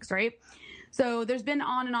hunger strikes, right? So there's been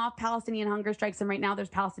on and off Palestinian hunger strikes, and right now there's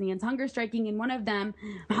Palestinians hunger striking. And one of them,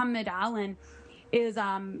 Mohammed Allen, is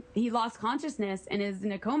he lost consciousness and is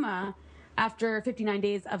in a coma after 59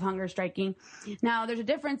 days of hunger striking. Now, there's a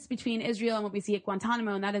difference between Israel and what we see at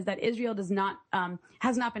Guantanamo, and that is that Israel has not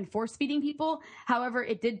been force feeding people. However,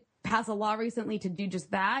 it did pass a law recently to do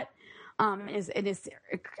just that. It is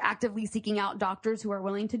actively seeking out doctors who are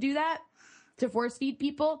willing to do that, to force feed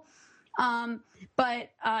people.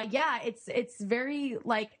 It's very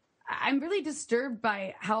like, I'm really disturbed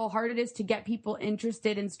by how hard it is to get people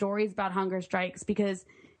interested in stories about hunger strikes, because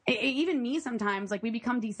even me sometimes, like, we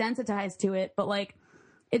become desensitized to it, but like,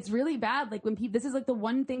 it's really bad. Like, when this is like the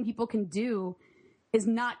one thing people can do is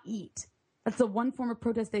not eat. That's the one form of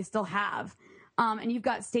protest they still have. And you've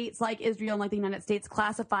got states like Israel and like the United States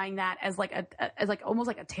classifying that as like almost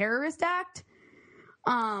like a terrorist act,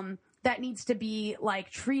 that needs to be like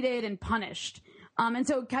treated and punished. And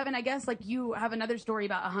so, Kevin, I guess like you have another story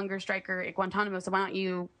about a hunger striker at Guantanamo, so why don't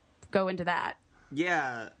you go into that?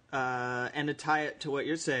 Yeah, and to tie it to what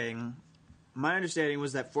you're saying, my understanding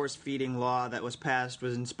was that force feeding law that was passed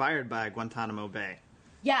was inspired by Guantanamo Bay.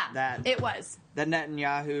 Yeah, it was. That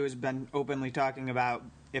Netanyahu has been openly talking about,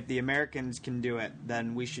 if the Americans can do it,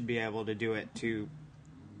 then we should be able to do it too.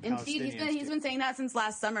 Indeed, he's been saying that since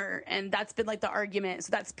last summer, and that's been like the argument.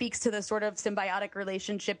 So that speaks to the sort of symbiotic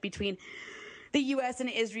relationship between the U.S. and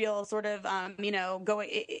Israel, sort of,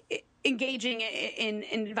 engaging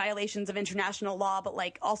in violations of international law, but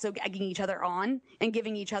like also egging each other on and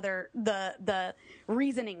giving each other the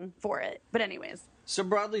reasoning for it. But anyways. So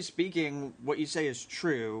broadly speaking, what you say is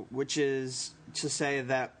true, which is to say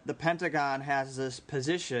that the Pentagon has this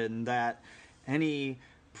position that any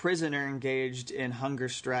prisoner engaged in hunger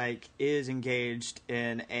strike is engaged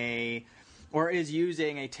in is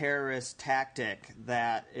using a terrorist tactic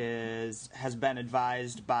that has been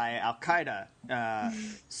advised by Al-Qaeda.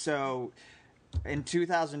 So in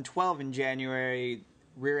 2012, in January,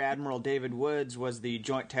 Rear Admiral David Woods was the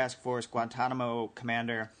Joint Task Force Guantanamo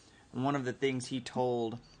commander. And one of the things he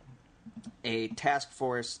told a task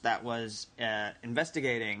force that was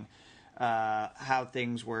investigating how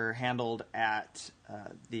things were handled at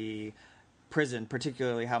the prison,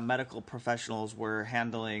 particularly how medical professionals were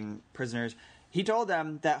handling prisoners, he told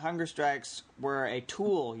them that hunger strikes were a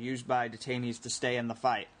tool used by detainees to stay in the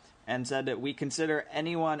fight, and said that we consider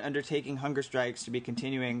anyone undertaking hunger strikes to be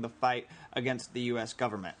continuing the fight against the U.S.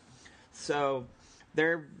 government. So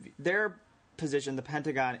their position, the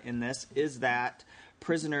Pentagon, in this is that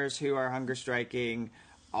prisoners who are hunger striking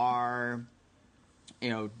are,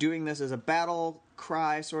 doing this as a battle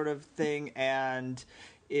cry sort of thing, and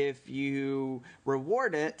if you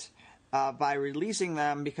reward it by releasing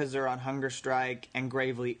them because they're on hunger strike and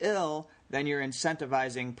gravely ill, then you're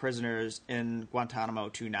incentivizing prisoners in Guantanamo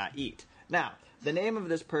to not eat. Now, the name of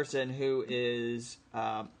this person, who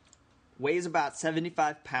weighs about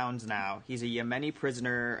 75 pounds now, he's a Yemeni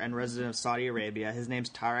prisoner and resident of Saudi Arabia. His name's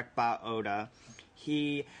Tarek Ba-Oda.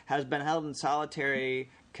 He has been held in solitary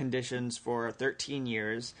conditions for 13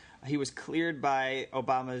 years. He was cleared by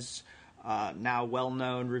Obama's now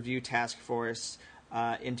well-known Review Task Force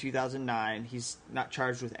in 2009. He's not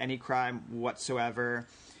charged with any crime whatsoever.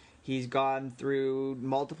 He's gone through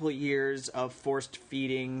multiple years of forced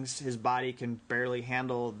feedings. His body can barely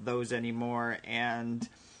handle those anymore, and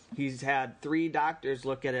he's had 3 doctors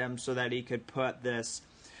look at him so that he could put this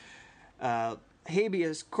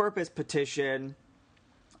habeas corpus petition.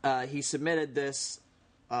 He submitted this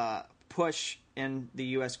push in the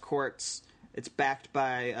U.S. courts. It's backed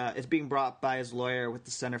by, it's being brought by his lawyer with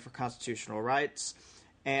the Center for Constitutional Rights,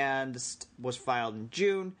 and this was filed in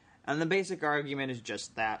June. And the basic argument is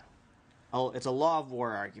just that. It's a law of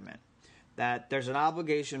war argument, that there's an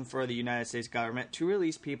obligation for the United States government to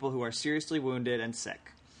release people who are seriously wounded and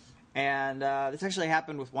sick. And this actually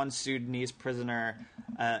happened with one Sudanese prisoner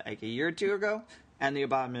like a year or two ago, and the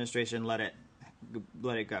Obama administration let it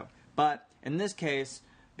go. But in this case,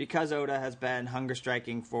 because Oda has been hunger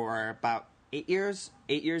striking for about 8 years,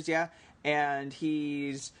 and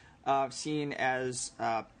he's seen as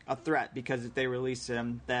a threat, because if they release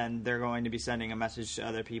him, then they're going to be sending a message to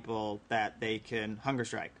other people that they can hunger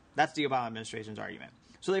strike. That's the Obama administration's argument.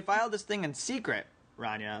 So they filed this thing in secret,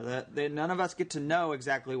 Rania. None of us get to know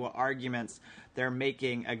exactly what arguments they're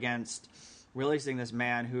making against releasing this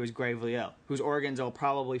man who is gravely ill, whose organs will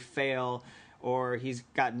probably fail, or he's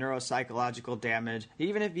got neuropsychological damage.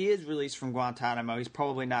 Even if he is released from Guantanamo, he's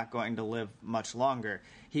probably not going to live much longer.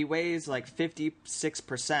 He weighs like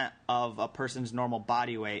 56% of a person's normal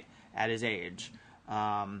body weight at his age.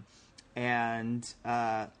 So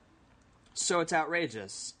it's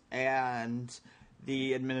outrageous. And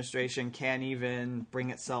the administration can't even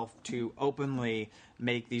bring itself to openly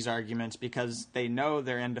make these arguments because they know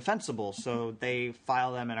they're indefensible. So they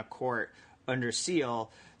file them in a court under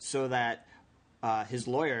seal so that Oda's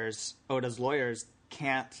lawyers,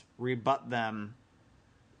 can't rebut them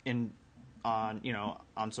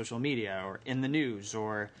on social media or in the news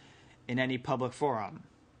or in any public forum.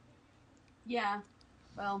 Yeah,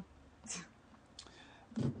 well.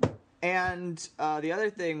 And the other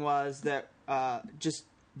thing was that just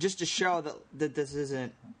to show that this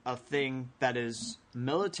isn't a thing that is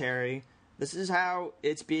military, this is how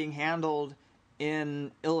it's being handled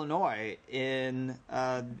in Illinois, in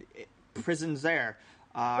prisons there.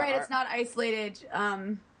 Right, it's not isolated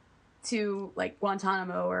to like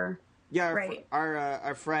Guantanamo or... Yeah, right.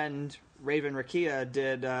 Our friend Raven Rakia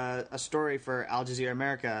did a story for Al Jazeera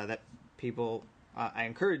America that people I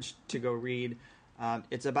encourage to go read.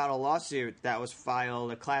 It's about a lawsuit that was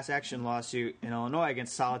filed, a class action lawsuit in Illinois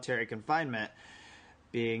against solitary confinement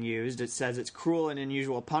being used. It says it's cruel and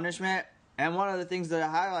unusual punishment, and one of the things that it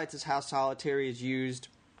highlights is how solitary is used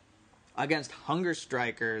against hunger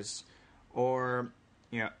strikers or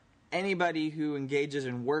anybody who engages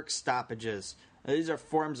in work stoppages. These are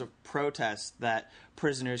forms of protest that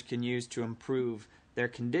prisoners can use to improve their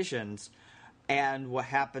conditions. And what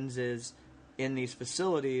happens is, in these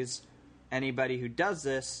facilities, anybody who does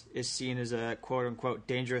this is seen as a quote-unquote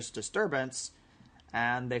dangerous disturbance,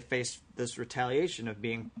 and they face this retaliation of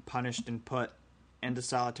being punished and put into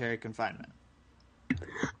solitary confinement.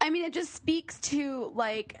 I mean, it just speaks to,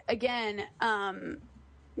 like, again,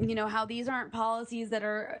 how these aren't policies that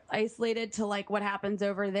are isolated to, like, what happens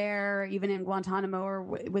over there, even in Guantanamo or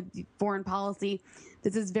with foreign policy.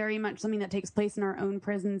 This is very much something that takes place in our own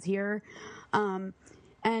prisons here.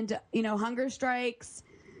 Hunger strikes,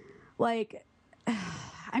 like,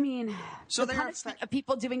 I mean, so the punishment of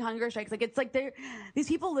people doing hunger strikes, like, it's like these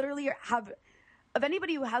people literally have, of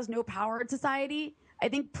anybody who has no power in society, I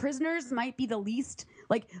think prisoners might be the least,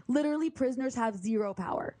 like, literally prisoners have zero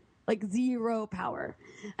power. Like, zero power.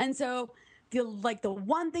 And so the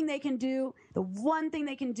one thing they can do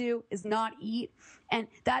is not eat. And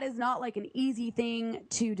that is not, like, an easy thing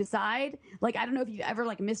to decide. Like, I don't know if you've ever,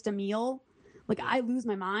 like, missed a meal. Like, I lose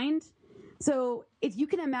my mind. So if you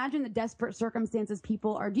can imagine the desperate circumstances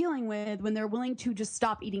people are dealing with when they're willing to just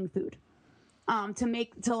stop eating food,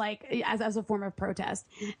 as a form of protest,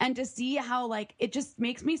 and to see how, like, it just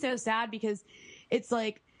makes me so sad, because it's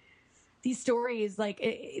like, these stories, like,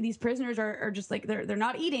 these prisoners are just like, they're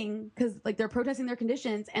not eating because, like, they're protesting their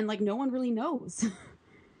conditions, and, like, no one really knows.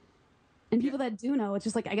 And people that do know, it's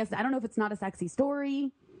just like, I guess, I don't know if it's not a sexy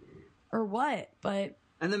story or what, but.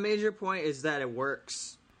 And the major point is that it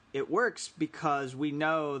works. It works because we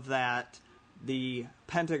know that the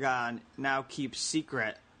Pentagon now keeps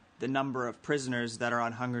secret the number of prisoners that are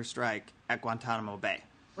on hunger strike at Guantanamo Bay.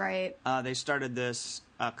 Right. They started this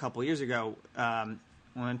a couple years ago.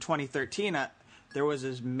 In 2013, there was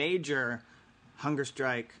this major hunger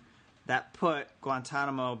strike that put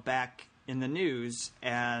Guantanamo back in the news,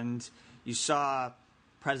 and you saw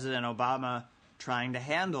President Obama trying to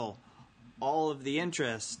handle all of the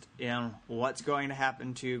interest in what's going to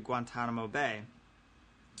happen to Guantanamo Bay.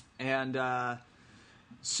 And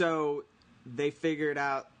so they figured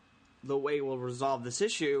out the way we'll resolve this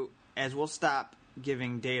issue as we'll stop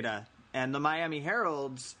giving data. And the Miami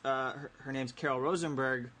Herald's, her name's Carol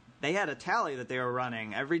Rosenberg, they had a tally that they were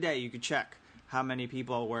running. Every day you could check how many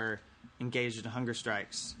people were engaged in hunger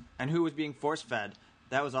strikes and who was being force-fed.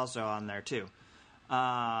 That was also on there, too.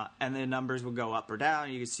 And the numbers would go up or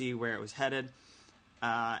down. You could see where it was headed.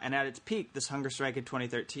 And at its peak, this hunger strike in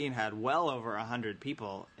 2013 had well over 100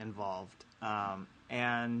 people involved.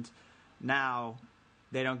 And now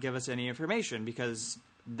they don't give us any information because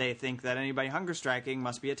they think that anybody hunger striking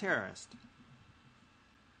must be a terrorist.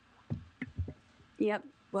 Yep.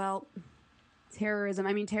 Well, terrorism.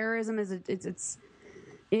 I mean, terrorism is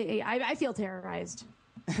I feel terrorized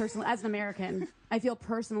personally as an American. I feel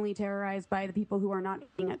personally terrorized by the people who are not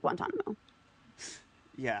eating at Guantanamo.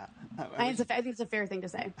 Yeah, I think it's a fair thing to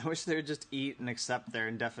say. I wish they would just eat and accept their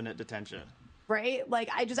indefinite detention. Right? Like,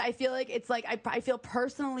 I feel like it's like I feel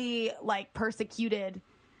personally, like, persecuted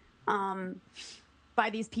by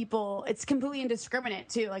these people. It's completely indiscriminate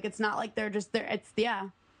too. Like, it's not like they're just there. It's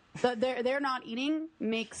they're not eating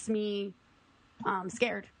makes me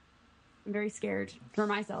scared. I'm very scared for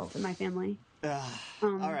myself and my family. All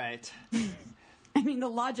right. I mean, the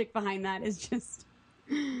logic behind that is just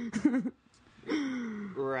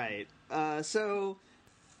right. So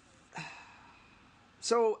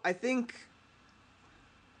I think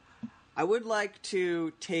I would like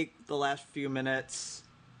to take the last few minutes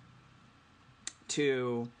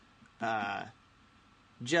to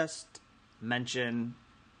just mention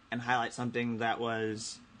and highlight something that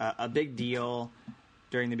was a big deal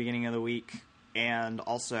during the beginning of the week, and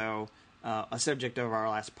also a subject of our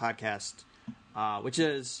last podcast, which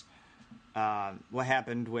is what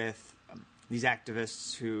happened with these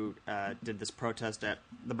activists who did this protest at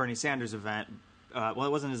the Bernie Sanders event. Well,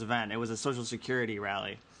 it wasn't his event. It was a Social Security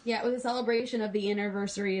rally. Yeah, it was a celebration of the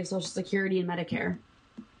anniversary of Social Security and Medicare.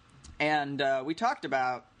 And we talked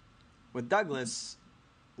about, with Douglas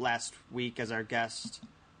last week as our guest,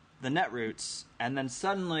 the Netroots. And then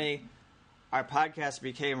suddenly our podcast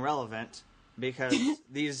became relevant because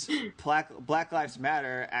these Black Lives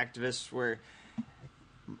Matter activists were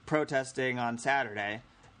protesting on Saturday.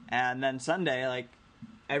 And then Sunday, like,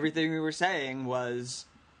 everything we were saying was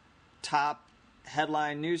top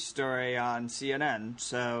headline news story on CNN.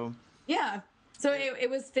 So yeah, so it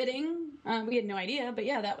was fitting. We had no idea, but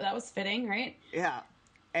yeah, that was fitting, right? Yeah,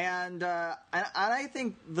 and I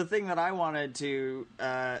think the thing that I wanted to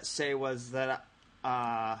say was that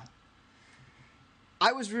I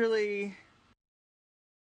was really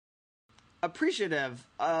appreciative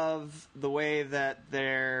of the way that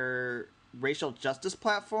their racial justice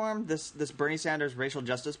platform, this Bernie Sanders racial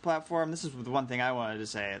justice platform, this is the one thing I wanted to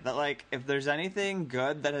say, that, like, if there's anything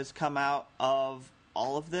good that has come out of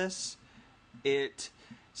all of this, it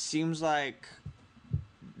seems like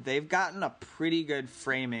they've gotten a pretty good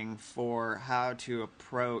framing for how to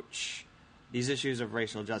approach these issues of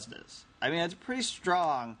racial justice. I mean, it's pretty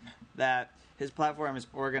strong that his platform is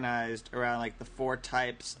organized around, like, the 4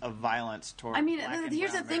 types of violence toward I mean, Black and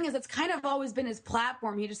here's the brown thing Americans. is it's kind of always been his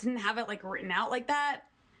platform. He just didn't have it, like, written out like that.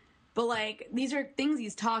 But, like, these are things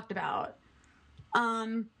he's talked about.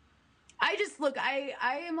 I just, look, I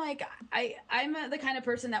am, like, I'm the kind of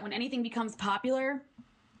person that when anything becomes popular,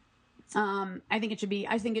 I think it should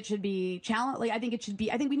be challenged. Like, I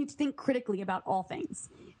think we need to think critically about all things,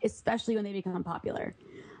 especially when they become popular.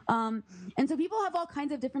 And so people have all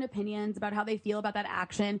kinds of different opinions about how they feel about that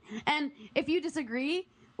action. And if you disagree,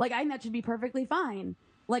 like, I think that should be perfectly fine.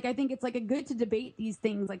 Like, I think it's, like, good to debate these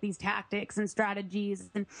things, like these tactics and strategies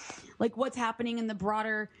and, like, what's happening in the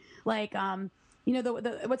broader, like,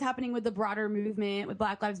 what's happening with the broader movement with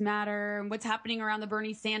Black Lives Matter, and what's happening around the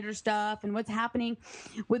Bernie Sanders stuff, and what's happening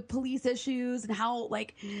with police issues, and how,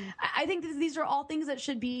 like, I think these are all things that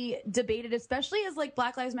should be debated, especially as, like,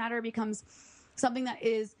 Black Lives Matter becomes something that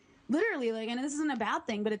is literally, like, and this isn't a bad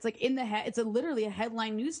thing, but it's, like, it's literally a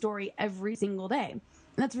headline news story every single day. And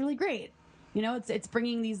that's really great. You know, it's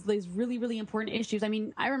bringing these really, really important issues. I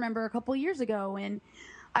mean, I remember a couple of years ago when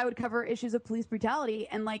I would cover issues of police brutality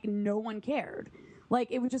and, like, no one cared. Like,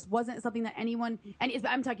 it just wasn't something that anyone, and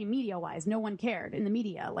I'm talking media-wise, no one cared in the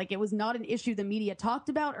media. Like, it was not an issue the media talked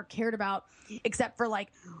about or cared about, except for, like,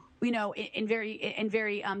 you know, in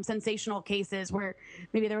very sensational cases where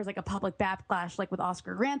maybe there was, like, a public backlash, like with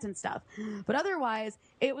Oscar Grant and stuff. But otherwise,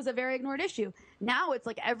 it was a very ignored issue. Now it's,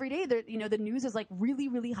 like, every day, you know, the news is, like, really,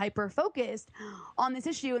 really hyper-focused on this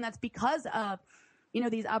issue, and that's because of, you know,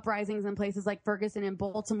 these uprisings in places like Ferguson and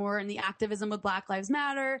Baltimore, and the activism with Black Lives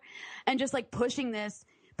Matter, and just, like, pushing these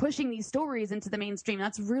stories into the mainstream.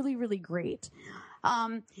 That's really, really great.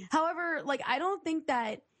 However, like, I don't think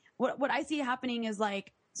that what I see happening is,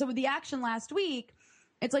 like, so with the action last week,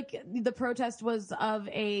 it's like the protest was of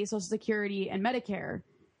a Social Security and Medicare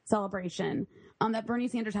celebration that Bernie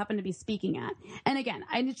Sanders happened to be speaking at. And again,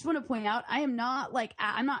 I just want to point out, I'm not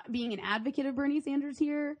being an advocate of Bernie Sanders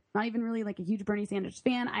here. Not even really, like, a huge Bernie Sanders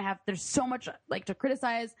fan. There's so much, like, to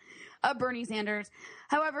criticize of Bernie Sanders.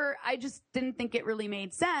 However, I just didn't think it really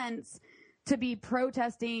made sense to be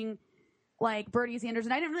protesting, like, Bernie Sanders.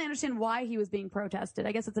 And I didn't really understand why he was being protested.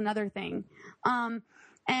 I guess it's another thing.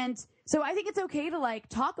 And so I think it's okay to, like,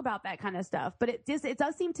 talk about that kind of stuff, but it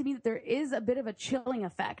does seem to me that there is a bit of a chilling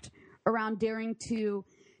effect around daring to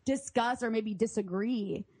discuss or maybe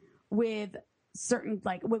disagree with certain,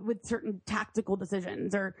 like, with certain tactical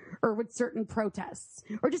decisions or with certain protests,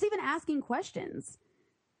 or just even asking questions.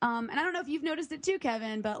 And I don't know if you've noticed it too,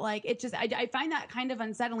 Kevin, but, like, it just, I find that kind of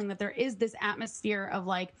unsettling that there is this atmosphere of,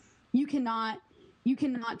 like, you cannot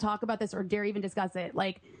talk about this or dare even discuss it.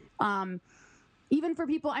 Like, even for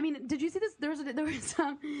people, I mean, did you see this? There was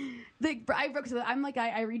some,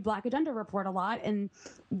 I read Black Agenda Report a lot, and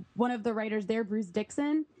one of the writers there, Bruce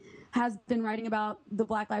Dixon, has been writing about the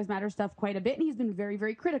Black Lives Matter stuff quite a bit, and he's been very,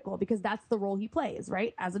 very critical because that's the role he plays,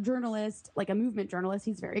 right? As a journalist, like a movement journalist,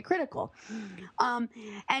 he's very critical. And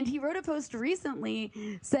he wrote a post recently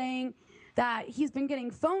saying that he's been getting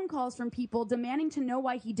phone calls from people demanding to know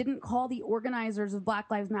why he didn't call the organizers of Black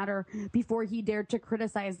Lives Matter before he dared to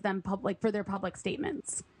criticize them for their public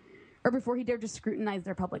statements, or before he dared to scrutinize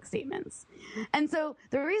their public statements. And so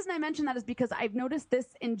the reason I mention that is because I've noticed this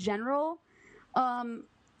in general,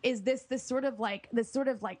 is this sort of like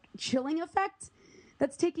chilling effect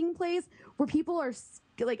that's taking place, where people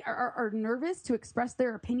are nervous to express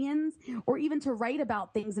their opinions or even to write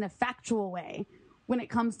about things in a factual way when it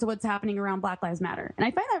comes to what's happening around Black Lives Matter. And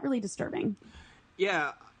I find that really disturbing.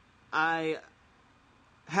 Yeah, I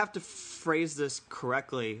have to phrase this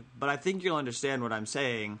correctly, but I think you'll understand what I'm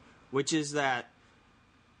saying, which is that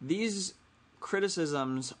these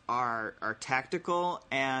criticisms are tactical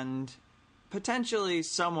and potentially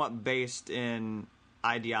somewhat based in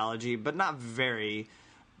ideology, but not very.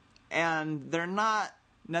 And they're not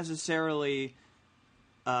necessarily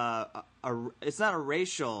it's not a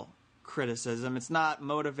racial criticism. It's not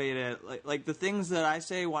motivated like the things that I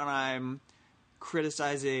say when I'm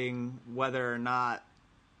criticizing whether or not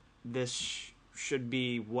this should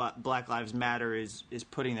be what Black Lives Matter is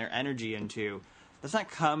putting their energy into. That's not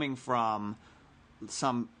coming from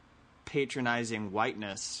some patronizing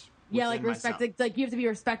whiteness Yeah, like myself. like you have to be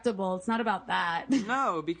respectable. It's not about that.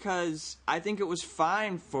 No, because I think it was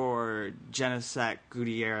fine for Genesect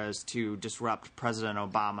Gutierrez to disrupt President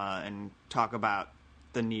Obama and talk about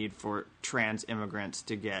the need for trans immigrants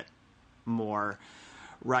to get more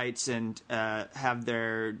rights and have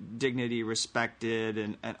their dignity respected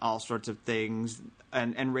and all sorts of things,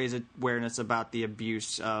 and raise awareness about the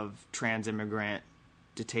abuse of trans immigrant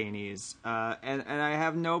detainees. And I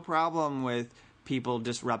have no problem with people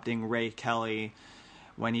disrupting Ray Kelly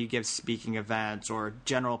when he gives speaking events, or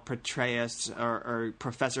General Petraeus or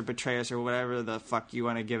Professor Petraeus or whatever the fuck you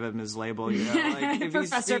want to give him his label. You know, like if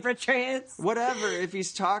Professor Petraeus. Whatever, if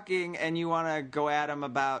he's talking and you want to go at him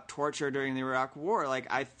about torture during the Iraq War, like,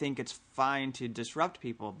 I think it's fine to disrupt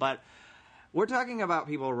people. But we're talking about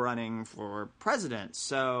people running for president.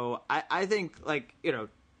 So I think, like, you know,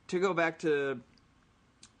 to go back to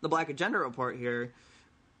the Black Agenda report here,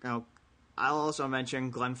 you know, I'll also mention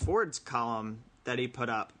Glenn Ford's column that he put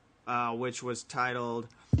up, which was titled,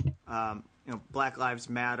 Black Lives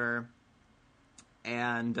Matter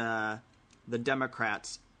and the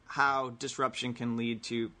Democrats, How Disruption Can Lead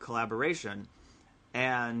to Collaboration.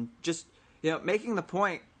 And just, making the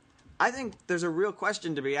point, I think there's a real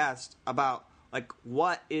question to be asked about, like,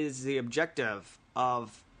 what is the objective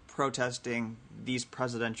of protesting these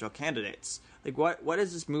presidential candidates? Like, what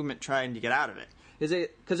is this movement trying to get out of it?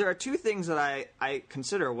 Because there are two things that I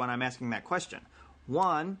consider when I'm asking that question.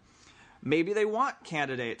 One, maybe they want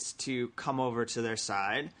candidates to come over to their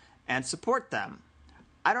side and support them.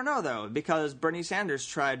 I don't know, though, because Bernie Sanders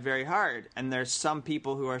tried very hard, and there's some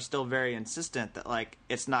people who are still very insistent that, like,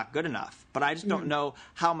 it's not good enough. But I just don't know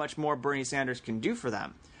how much more Bernie Sanders can do for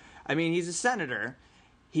them. I mean, he's a senator.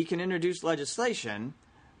 He can introduce legislation,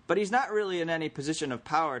 but he's not really in any position of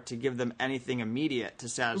power to give them anything immediate to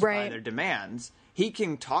satisfy their demands. He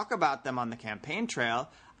can talk about them on the campaign trail.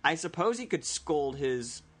 I suppose he could scold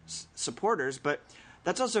his supporters, but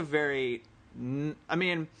that's also very... I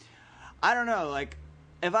mean, I don't know. Like,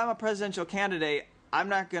 if I'm a presidential candidate, I'm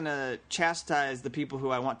not going to chastise the people who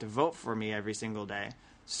I want to vote for me every single day.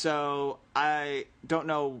 So I don't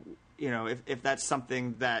know, if that's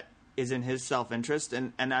something that is in his self-interest,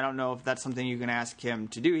 and I don't know if that's something you can ask him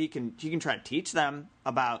to do. He can try to teach them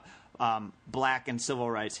about Black and civil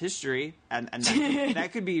rights history, and that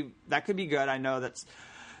could be good. I know that's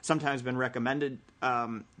sometimes been recommended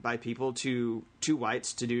by people to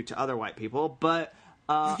whites to do to other white people, but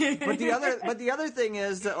the other thing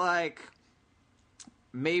is that, like,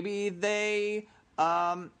 maybe they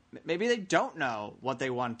don't know what they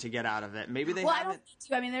want to get out of it. Maybe they haven't. I don't think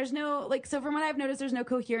so. I mean, there's no, like, so from what I've noticed, there's no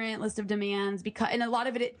coherent list of demands and a lot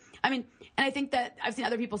of it, and I think that I've seen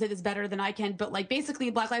other people say this better than I can, but, like, basically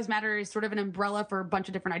Black Lives Matter is sort of an umbrella for a bunch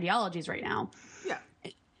of different ideologies right now. Yeah.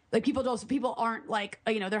 Like, people aren't, like,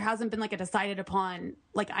 there hasn't been, like, a decided upon,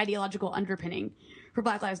 like, ideological underpinning for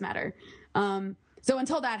Black Lives Matter. So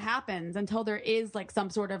until that happens, until there is, like,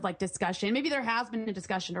 some sort of, like, discussion, maybe there has been a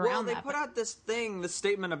discussion around that. Well, they put out this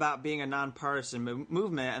statement about being a nonpartisan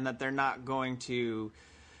movement, and that they're not going to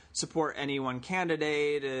support any one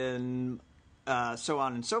candidate and so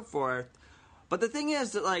on and so forth. But the thing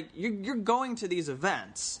is that, like, you're going to these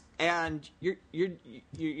events, and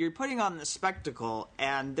you're putting on this spectacle,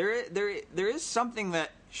 and there is something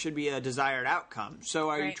that should be a desired outcome.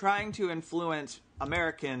 So are you trying to influence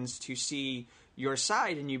Americans to see your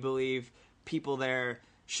side, and you believe people there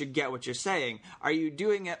should get what you're saying? Are you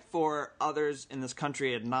doing it for others in this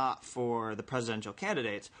country and not for the presidential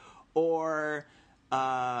candidates? Or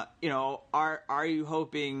are you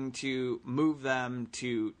hoping to move them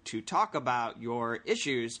to talk about your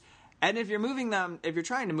issues? And if you're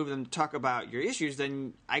trying to move them to talk about your issues,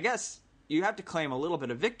 then I guess you have to claim a little bit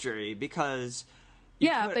of victory, because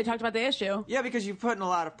if they talked about the issue. Yeah, because you've put in a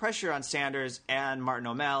lot of pressure on Sanders and Martin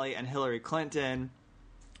O'Malley and Hillary Clinton.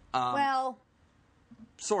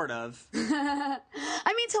 Sort of. I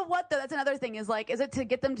mean, to what though? That's another thing. Is it to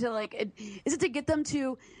get them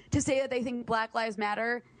to to say that they think Black Lives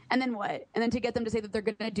Matter, and then what? And then to get them to say that they're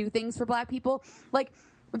going to do things for Black people? Like,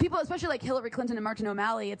 people, especially like Hillary Clinton and Martin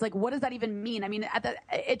O'Malley, it's like, what does that even mean? I mean,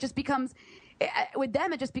 it just becomes, with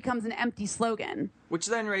them, it just becomes an empty slogan. Which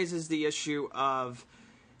then raises the issue of,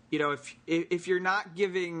 if you're not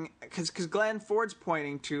giving, because Glenn Ford's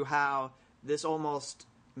pointing to how this almost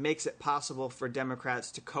makes it possible for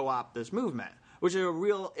Democrats to co-opt this movement, which is a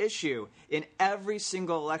real issue. In every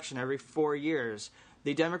single election, every 4 years,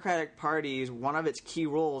 the Democratic Party, one of its key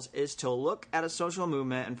roles is to look at a social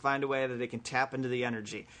movement and find a way that it can tap into the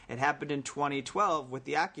energy. It happened in 2012 with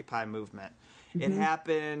the Occupy movement. Mm-hmm. It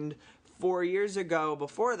happened 4 years ago,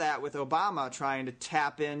 before that, with Obama trying to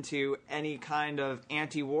tap into any kind of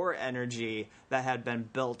anti-war energy that had been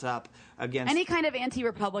built up against any kind of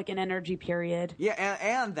anti-Republican energy, period. Yeah,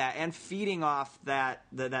 and feeding off that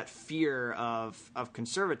fear of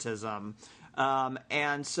conservatism,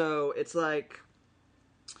 and so it's like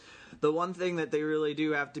the one thing that they really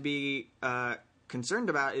do have to be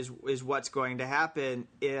concerned about is what's going to happen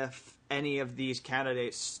if any of these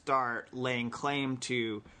candidates start laying claim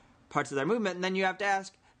to parts of their movement. And then you have to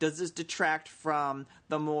ask, does this detract from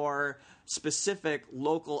the more specific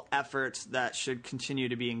local efforts that should continue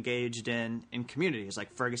to be engaged in communities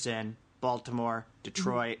like Ferguson, Baltimore,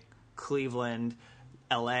 Detroit, Cleveland,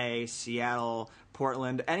 LA, Seattle,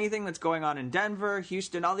 Portland, anything that's going on in Denver,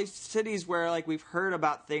 Houston, all these cities where like we've heard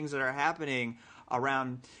about things that are happening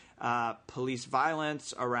around police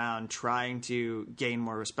violence, around trying to gain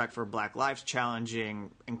more respect for Black lives,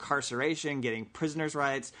 challenging incarceration, getting prisoners'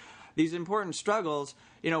 rights, these important struggles.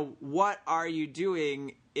 What are you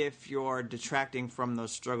doing if you're detracting from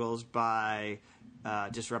those struggles by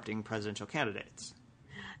disrupting presidential candidates?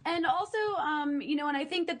 And also, and I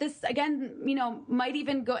think that this, again, might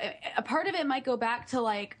even go, a part of it might go back to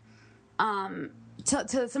like,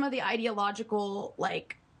 to some of the ideological,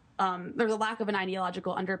 like, there's a lack of an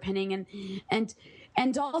ideological underpinning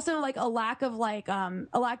and also like a lack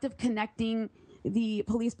of connecting the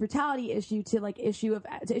police brutality issue to like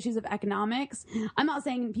issues of economics. I'm not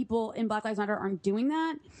saying people in Black Lives Matter aren't doing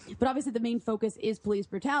that, but obviously the main focus is police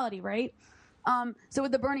brutality, right? So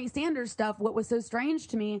with the Bernie Sanders stuff, what was so strange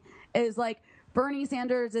to me is like Bernie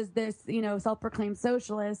Sanders is this, self-proclaimed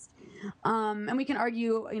socialist. And we can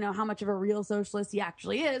argue, how much of a real socialist he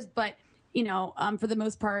actually is, but for the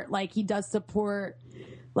most part, like he does support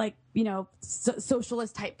like,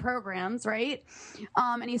 socialist type programs, right?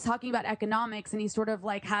 And he's talking about economics, and he's sort of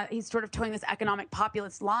like, he's sort of towing this economic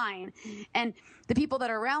populist line. And the people that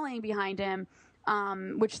are rallying behind him,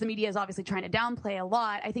 which the media is obviously trying to downplay a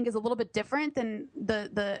lot, I think is a little bit different than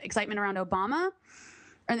the excitement around Obama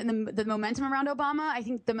or the momentum around Obama. I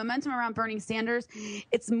think the momentum around Bernie Sanders,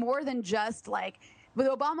 it's more than just like, with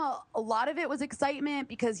Obama, a lot of it was excitement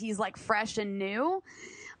because he's like fresh and new,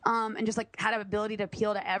 and just like had an ability to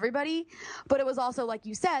appeal to everybody. But it was also, like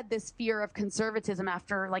you said, this fear of conservatism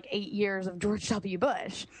after like 8 years of George W.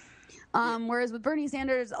 Bush. Whereas with Bernie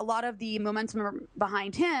Sanders, a lot of the momentum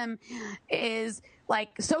behind him is like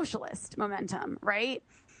socialist momentum, right?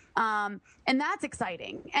 And that's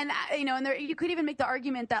exciting. And, and there, you could even make the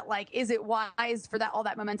argument that like, is it wise for all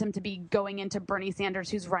that momentum to be going into Bernie Sanders,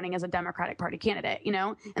 who's running as a Democratic Party candidate,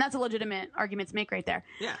 and that's a legitimate argument to make right there.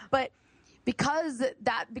 Yeah. But because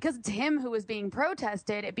it's him who was being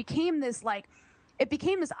protested, it became this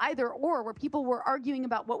either or, where people were arguing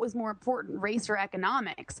about what was more important, race or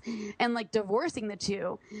economics, and like divorcing the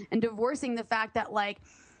two, and divorcing the fact that like,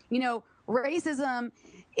 racism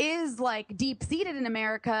is like deep seated in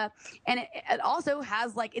America, and it also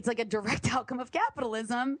has like, it's like a direct outcome of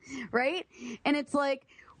capitalism, right? And it's like,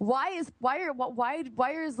 why is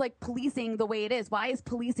like policing the way it is? Why is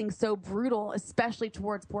policing so brutal, especially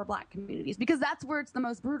towards poor Black communities? Because that's where it's the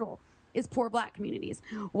most brutal, is poor Black communities.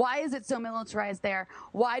 Why is it so militarized there?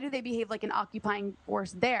 Why do they behave like an occupying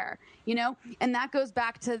force there? And that goes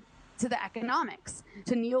back to the economics,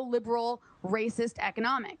 to neoliberal, racist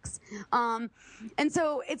economics. And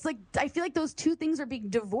so it's like, I feel like those two things are being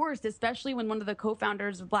divorced, especially when one of the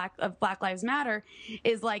co-founders of Black Lives Matter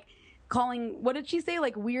is like calling, what did she say?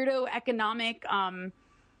 Like weirdo economic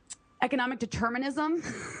determinism,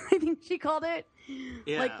 I think she called it.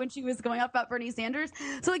 Yeah. Like when she was going up about Bernie Sanders.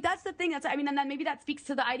 So like, that's the thing and then maybe that speaks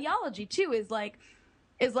to the ideology too, is like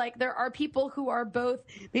there are people who are both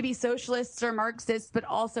maybe socialists or Marxists, but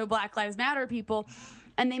also Black Lives Matter people,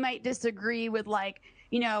 and they might disagree with like,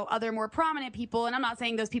 other more prominent people. And I'm not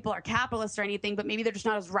saying those people are capitalists or anything, but maybe they're just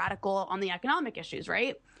not as radical on the economic issues,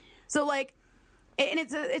 right? So like, and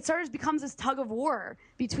it sort of becomes this tug of war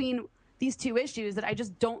between these two issues that I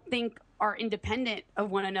just don't think are independent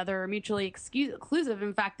of one another or mutually exclusive.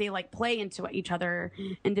 In fact, they like play into each other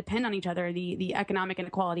and depend on each other, the economic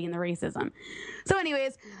inequality and the racism. So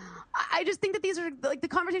anyways, I just think that these are like the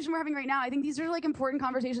conversation we're having right now. I think these are like important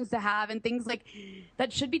conversations to have, and things like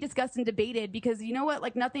that should be discussed and debated, because you know what,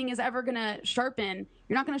 like nothing is ever going to sharpen.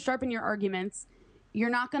 You're not going to sharpen your arguments.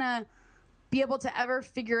 You're not going to be able to ever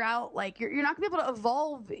figure out, like, you're not going to be able to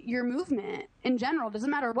evolve your movement in general. It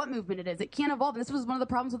doesn't matter what movement it is. It can't evolve. And this was one of the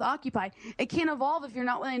problems with Occupy. It can't evolve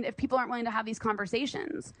if people aren't willing to have these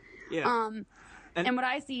conversations. Yeah. And what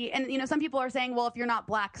I see, and some people are saying, well, if you're not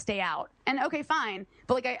black, stay out. And okay, fine.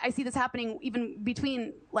 But like I see this happening even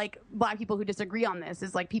between like black people who disagree on this,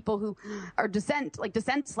 is like people who are dissent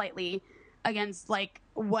slightly against like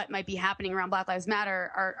what might be happening around Black Lives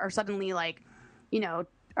Matter are suddenly like,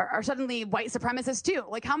 are suddenly white supremacists too.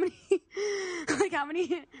 Like how many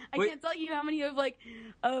I can't tell you how many of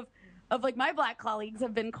my black colleagues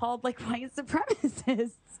have been called like white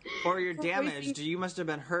supremacists. Or you're damaged. You must have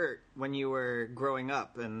been hurt when you were growing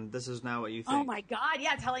up, and this is now what you think. Oh my God!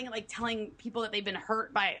 Yeah, telling people that they've been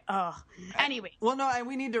hurt by. Anyway. Well, no,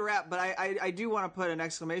 we need to wrap, but I do want to put an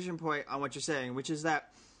exclamation point on what you're saying, which is that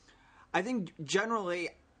I think generally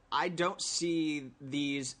I don't see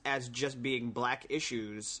these as just being black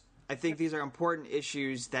issues. I think these are important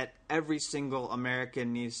issues that every single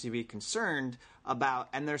American needs to be concerned about,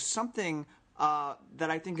 and there's something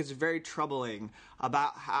that I think is very troubling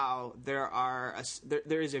about how there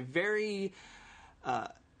is a very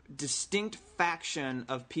distinct faction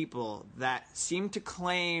of people that seem to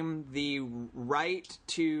claim the right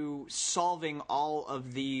to solving all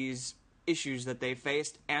of these issues that they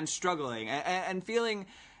faced and struggling and feeling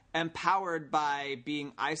empowered by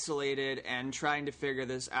being isolated and trying to figure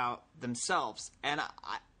this out themselves. And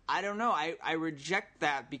I don't know. I reject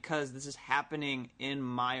that because this is happening in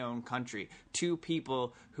my own country to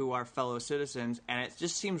people who are fellow citizens, and it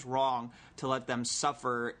just seems wrong to let them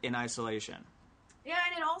suffer in isolation. Yeah,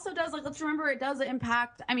 and it also does, like, let's remember it does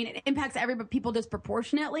impact, it impacts people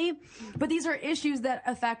disproportionately, but these are issues that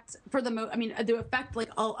affect, they affect,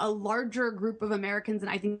 like, a larger group of Americans than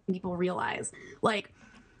I think people realize. Like,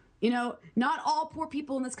 not all poor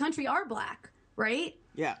people in this country are black, right?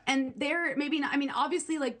 Yeah. And they're maybe not,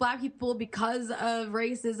 obviously, like, black people, because of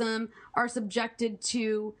racism, are subjected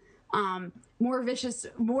to the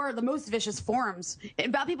most vicious forms.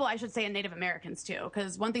 About people, I should say, and Native Americans, too,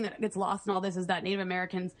 because one thing that gets lost in all this is that Native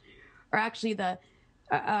Americans are actually the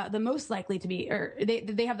most likely to be, or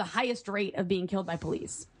they have the highest rate of being killed by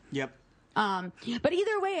police. Yep. But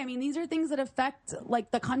either way, these are things that affect,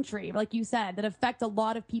 like, the country, like you said, that affect a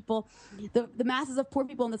lot of people. The masses of poor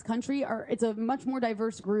people in this country it's a much more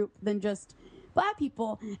diverse group than just black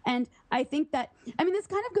people. And I think that, this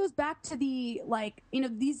kind of goes back to the, like,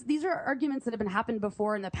 these are arguments that have happened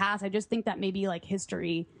before in the past. I just think that maybe, like,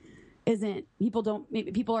 history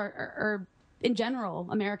people are in general,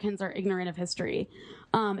 Americans are ignorant of history,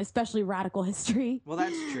 especially radical history. Well,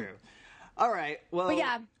 that's true. All right. Well, but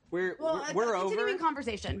yeah. We're continuing over.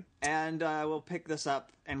 Conversation. And we'll pick this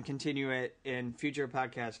up and continue it in future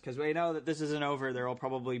podcasts because we know that this isn't over. There will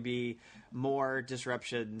probably be more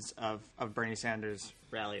disruptions of Bernie Sanders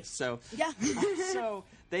rallies. So, yeah. So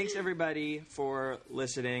thanks, everybody, for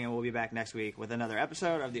listening, and we'll be back next week with another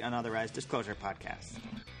episode of the Unauthorized Disclosure Podcast.